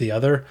one versus the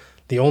other.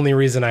 The only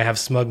reason I have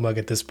SmugMug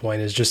at this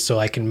point is just so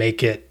I can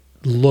make it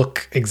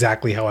look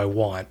exactly how I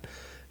want.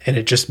 And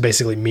it just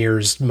basically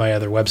mirrors my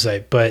other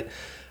website. But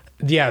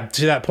yeah,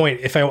 to that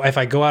point, if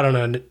I go out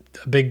on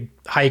a big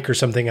hike or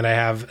something and I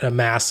have a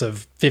mass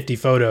of 50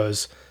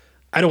 photos,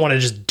 I don't want to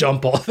just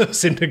dump all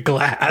those into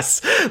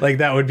Glass. Like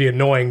that would be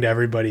annoying to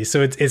everybody.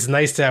 So it's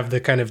nice to have the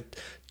kind of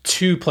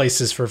two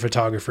places for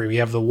photography. We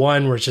have the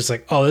one where it's just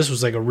like, oh, this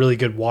was like a really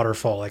good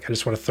waterfall. Like I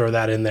just want to throw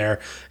that in there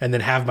and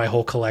then have my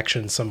whole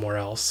collection somewhere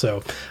else.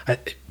 So I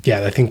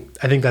think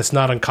that's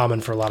not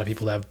uncommon for a lot of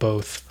people to have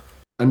both.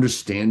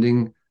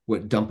 Understanding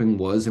what dumping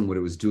was and what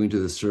it was doing to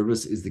the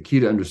service is the key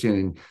to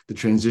understanding the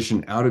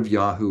transition out of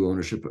Yahoo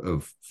ownership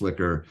of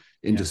Flickr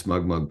into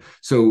SmugMug.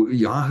 So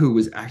Yahoo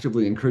was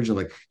actively encouraging,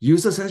 like,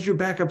 use us as your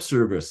backup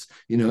service.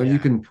 We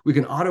can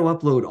auto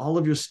upload all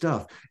of your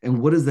stuff. And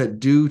what does that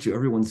do to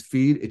everyone's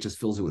feed? It just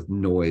fills it with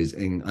noise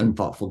and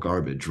unthoughtful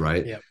garbage,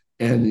 right? Yeah.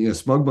 And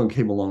SmugMug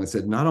came along and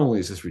said, not only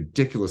is this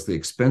ridiculously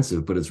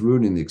expensive, but it's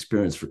ruining the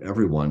experience for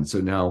everyone. So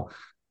now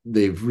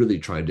they've really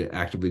tried to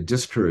actively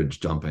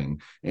discourage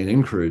dumping and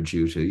encourage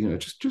you to,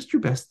 just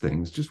your best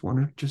things, just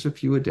a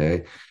few a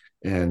day.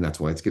 And that's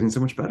why it's getting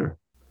so much better.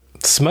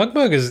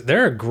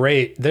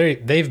 SmugMug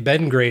they've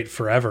been great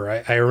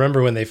forever. I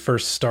remember when they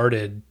first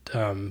started,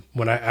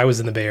 when I was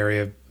in the Bay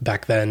Area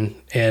back then,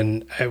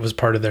 and I was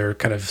part of their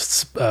kind of,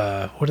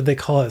 what did they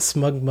call it?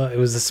 SmugMug. It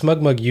was the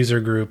SmugMug user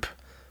group.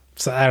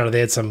 So I don't know, they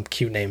had some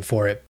cute name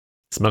for it.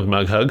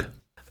 SmugMug Hug?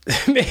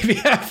 Maybe,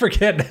 I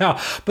forget now,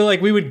 but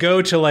like we would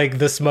go to like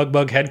the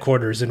SmugMug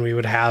headquarters and we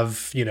would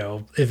have,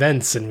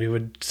 events and we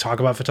would talk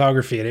about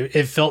photography, and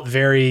it felt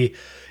very,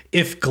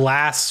 if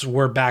Glass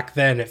were back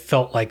then, it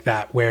felt like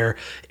that, where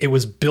it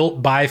was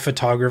built by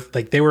photographers,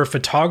 like they were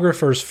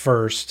photographers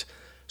first,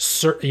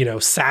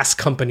 SaaS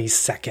companies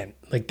second.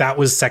 Like that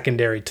was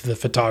secondary to the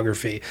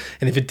photography.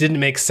 And if it didn't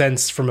make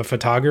sense from a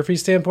photography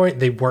standpoint,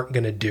 they weren't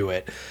going to do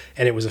it.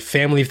 And it was a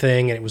family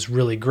thing and it was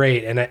really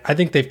great. And I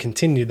think they've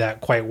continued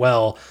that quite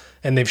well.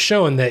 And they've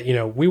shown that,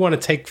 we want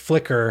to take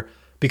Flickr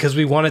because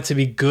we want it to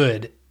be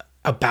good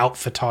about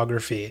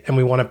photography and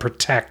we want to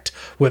protect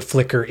what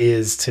Flickr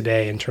is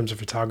today in terms of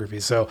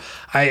photography. So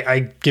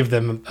I give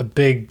them a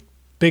big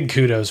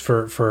kudos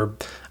for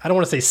I don't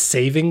want to say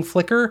saving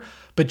Flickr,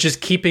 but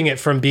just keeping it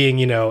from being,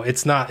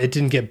 it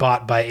didn't get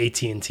bought by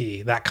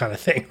AT&T, that kind of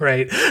thing,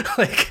 right?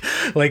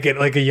 like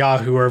a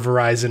Yahoo or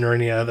Verizon or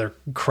any other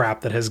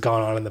crap that has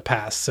gone on in the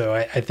past. So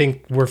I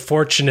think we're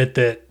fortunate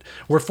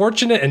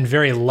and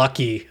very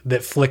lucky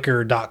that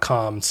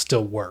Flickr.com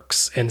still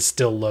works and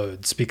still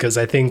loads, because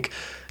I think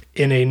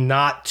in a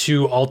not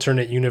too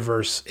alternate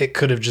universe, it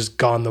could have just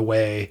gone the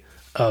way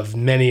of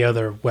many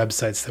other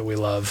websites that we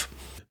love.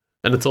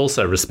 And it's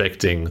also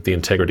respecting the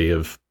integrity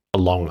of a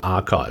long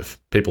archive,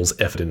 people's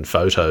effort in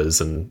photos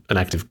and an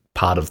active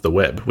part of the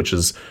web, which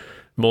is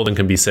more than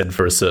can be said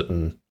for a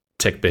certain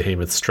tech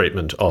behemoth's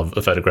treatment of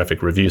a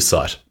photographic review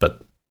site,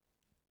 but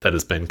that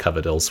has been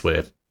covered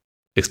elsewhere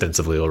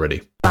extensively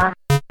already.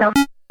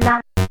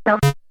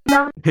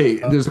 Hey,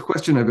 there's a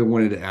question I've been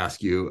wanting to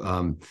ask you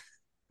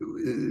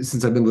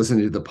since I've been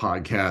listening to the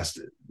podcast.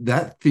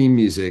 That theme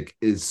music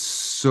is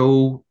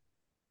so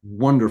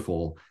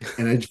wonderful,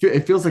 and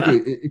it feels like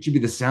it should be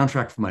the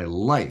soundtrack for my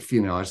life.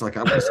 It's like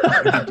I was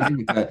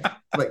doing that.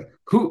 Like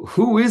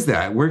who is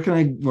that? Where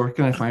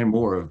can I find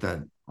more of that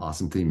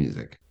awesome theme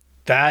music?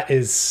 That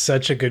is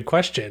such a good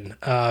question,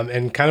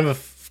 and kind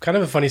of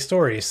a funny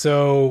story.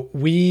 So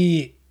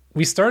we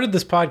started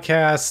this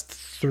podcast.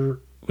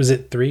 Was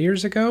it 3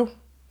 years ago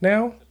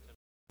now?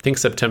 I think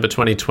September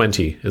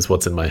 2020 is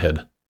what's in my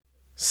head.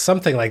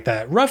 Something like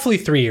that, roughly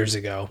 3 years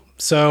ago.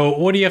 So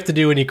what do you have to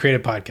do when you create a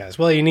podcast?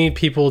 Well, you need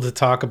people to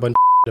talk a bunch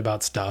of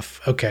about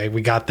stuff. Okay,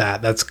 we got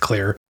that. That's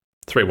clear.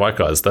 3 white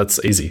guys.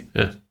 That's easy.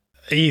 Yeah.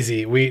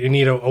 Easy. We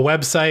need a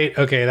website.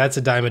 Okay, that's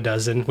a dime a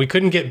dozen. We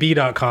couldn't get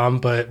B.com,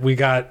 but we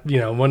got,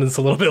 one that's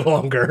a little bit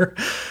longer.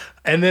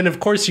 And then, of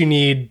course, you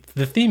need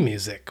the theme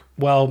music.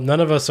 Well, none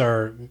of us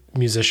are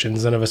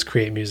musicians. None of us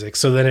create music.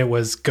 So then it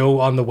was go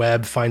on the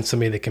web, find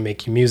somebody that can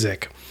make you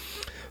music.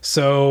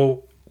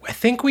 So I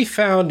think we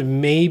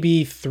found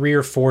maybe 3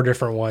 or 4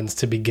 different ones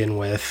to begin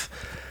with.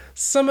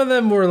 Some of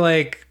them were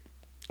like,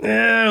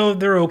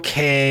 they're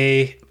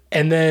okay.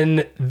 And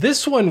then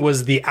this one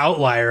was the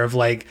outlier of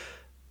like,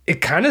 it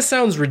kind of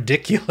sounds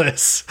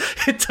ridiculous.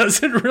 It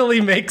doesn't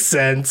really make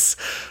sense.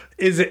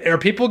 Are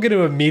people going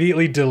to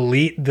immediately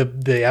delete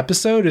the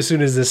episode as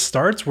soon as this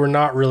starts? We're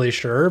not really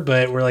sure,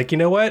 but we're like, you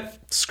know what?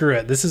 Screw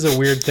it. This is a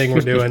weird thing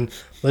we're doing.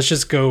 Let's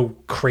just go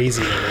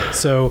crazy with it.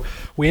 So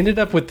we ended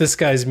up with this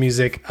guy's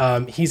music.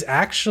 He's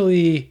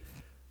actually,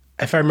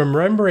 if I'm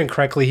remembering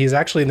correctly, he's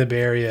actually in the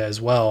Bay Area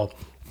as well.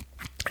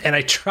 And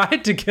I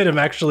tried to get him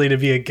actually to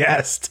be a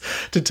guest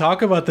to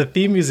talk about the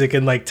theme music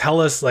and like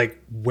tell us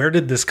like, where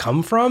did this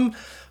come from?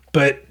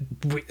 But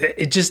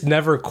it just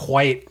never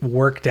quite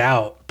worked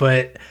out.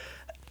 But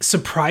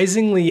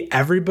surprisingly,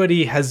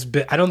 everybody has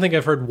been, I don't think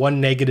I've heard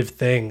one negative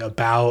thing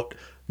about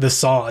the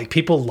song. Like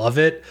people love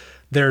it.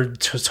 They're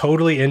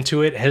totally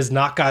into it. Has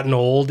not gotten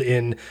old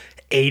in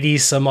 80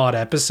 some odd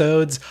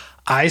episodes.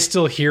 I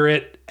still hear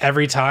it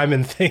every time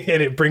and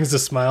it brings a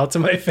smile to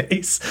my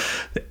face.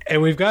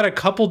 And we've got a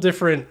couple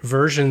different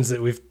versions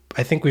that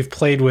I think we've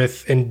played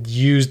with and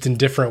used in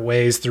different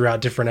ways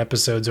throughout different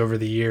episodes over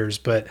the years.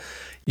 But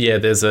yeah,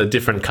 there's a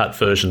different cut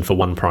version for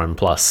One Prime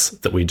Plus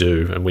that we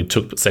do, and we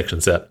took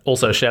sections out.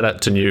 Also, shout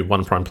out to new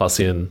One Prime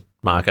Plusian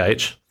Mark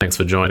H. Thanks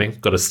for joining.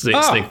 Got to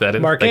sneak that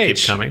in. Mark they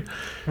H. keep coming.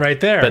 Right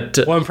there. But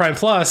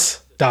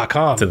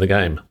OnePrimePlus.com. It's in the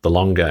game. The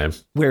long game.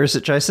 Where is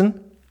it,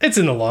 Jason? It's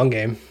in the long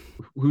game.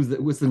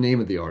 What's the name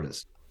of the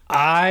artist?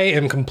 I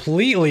am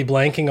completely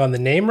blanking on the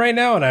name right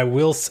now, and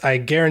I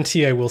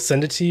guarantee I will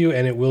send it to you,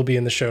 and it will be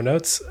in the show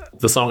notes.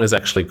 The song is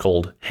actually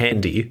called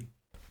Handy,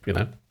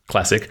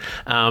 classic.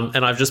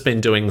 And I've just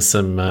been doing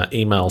some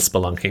email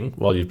spelunking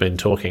while you've been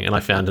talking, and I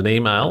found an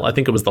email. I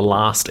think it was the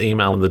last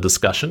email in the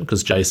discussion,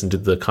 because Jason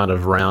did the kind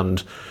of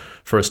round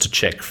for us to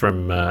check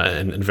from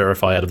and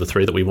verify out of the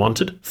 3 that we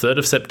wanted. 3rd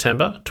of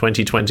September,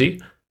 2020,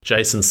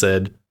 Jason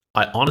said,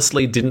 "I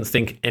honestly didn't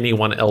think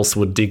anyone else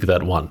would dig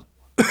that one."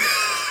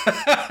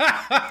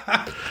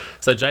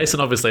 So Jason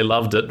obviously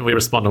loved it, and we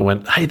responded and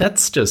went, "Hey,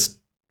 that's just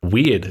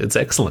weird. It's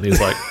excellent." He was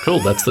like, "Cool,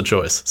 that's the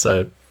choice."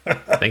 So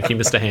thank you,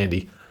 Mr.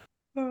 Handy.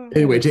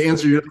 Anyway, to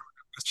answer your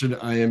question,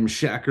 I am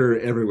Shacker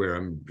everywhere.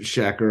 I'm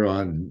Shacker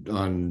on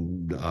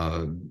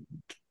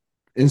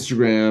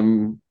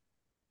Instagram,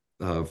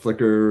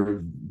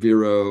 Flickr,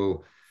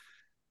 Vero,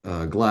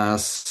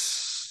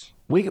 Glass.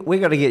 We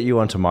got to get you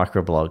onto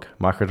micro.blog.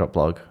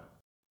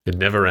 It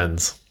never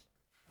ends.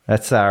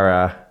 That's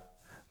our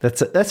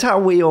that's how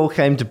we all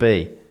came to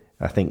be.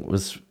 I think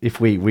was if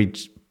we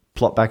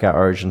plot back our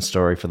origin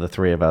story for the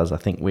 3 of us, I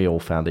think we all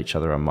found each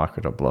other on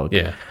micro.blog.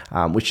 Yeah.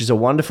 Which is a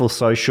wonderful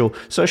social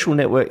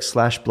network /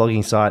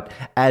 blogging site,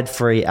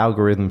 ad-free,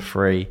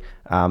 algorithm-free.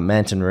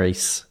 Manton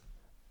Rees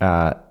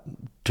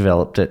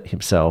developed it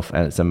himself,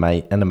 and it's an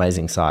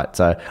amazing site.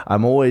 So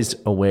I'm always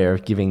aware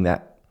of giving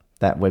that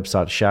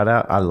website a shout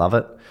out. I love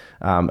it.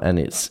 And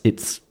it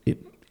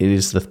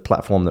is the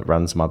platform that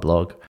runs my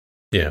blog.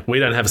 Yeah, we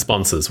don't have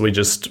sponsors. We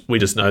just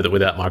know that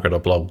without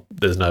micro.blog,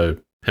 there's no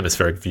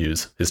Hemispheric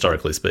Views,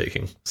 historically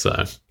speaking.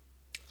 So,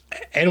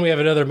 and we have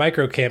another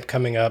micro camp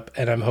coming up,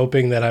 and I'm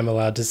hoping that I'm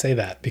allowed to say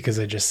that because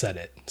I just said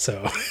it.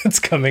 So it's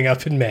coming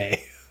up in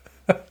May.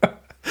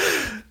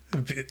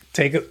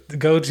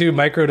 Go to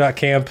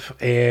micro.camp,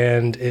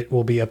 and it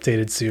will be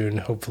updated soon,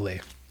 hopefully.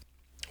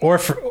 Or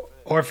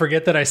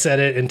forget that I said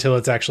it until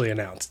it's actually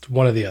announced.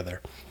 One or the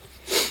other.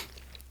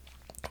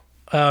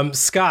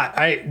 Scott,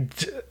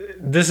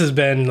 this has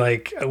been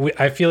like,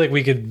 I feel like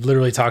we could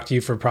literally talk to you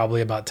for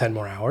probably about 10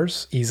 more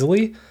hours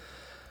easily.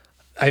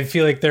 I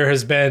feel like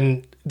there's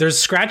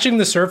scratching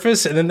the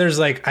surface, and then there's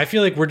like, I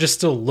feel like we're just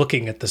still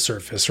looking at the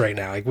surface right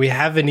now. Like we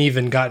haven't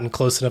even gotten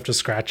close enough to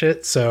scratch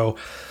it. So,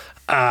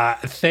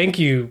 thank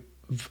you,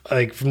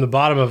 like from the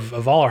bottom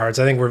of all our hearts.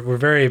 I think we're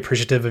very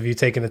appreciative of you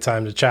taking the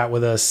time to chat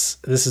with us.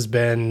 This has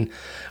been,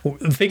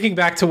 thinking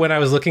back to when I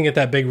was looking at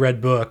that big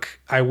red book,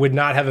 I would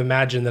not have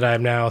imagined that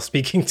I'm now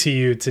speaking to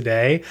you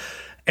today.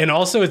 And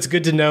also it's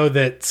good to know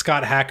that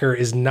Scott Hacker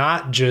is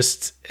not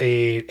just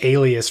a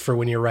alias for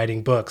when you're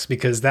writing books,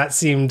 because that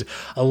seemed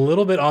a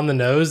little bit on the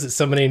nose that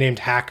somebody named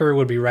Hacker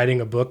would be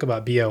writing a book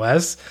about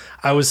BOS.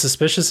 I was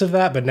suspicious of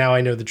that, but now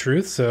I know the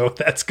truth. So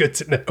that's good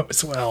to know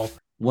as well.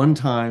 One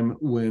time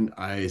when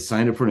I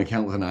signed up for an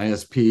account with an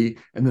ISP,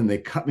 and then they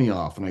cut me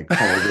off, and I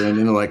called in,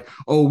 and they're like,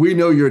 "Oh, we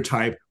know your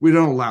type. We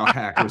don't allow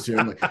hackers here."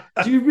 I'm like,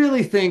 "Do you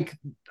really think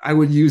I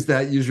would use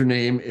that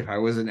username if I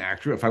was an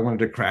actor, if I wanted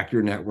to crack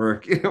your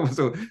network?"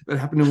 So that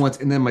happened once.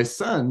 And then my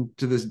son,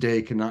 to this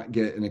day, cannot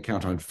get an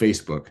account on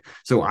Facebook.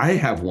 So I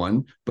have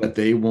one, but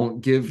they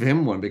won't give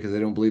him one because they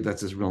don't believe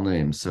that's his real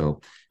name. So.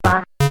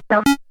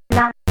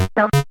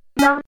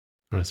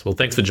 Nice. Well,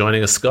 thanks for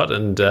joining us, Scott,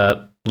 and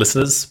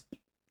listeners.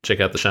 Check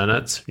out the show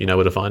notes. You know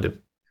where to find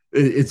him.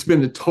 It's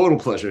been a total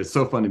pleasure. It's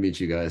so fun to meet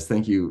you guys.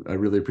 Thank you. I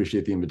really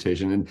appreciate the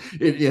invitation.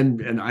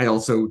 And I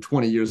also,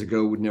 20 years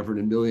ago, would never in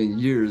a million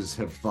years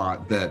have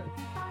thought that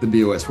the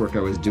BOS work I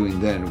was doing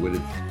then would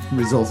have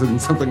resulted in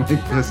something like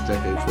this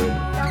decades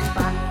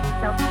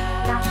later.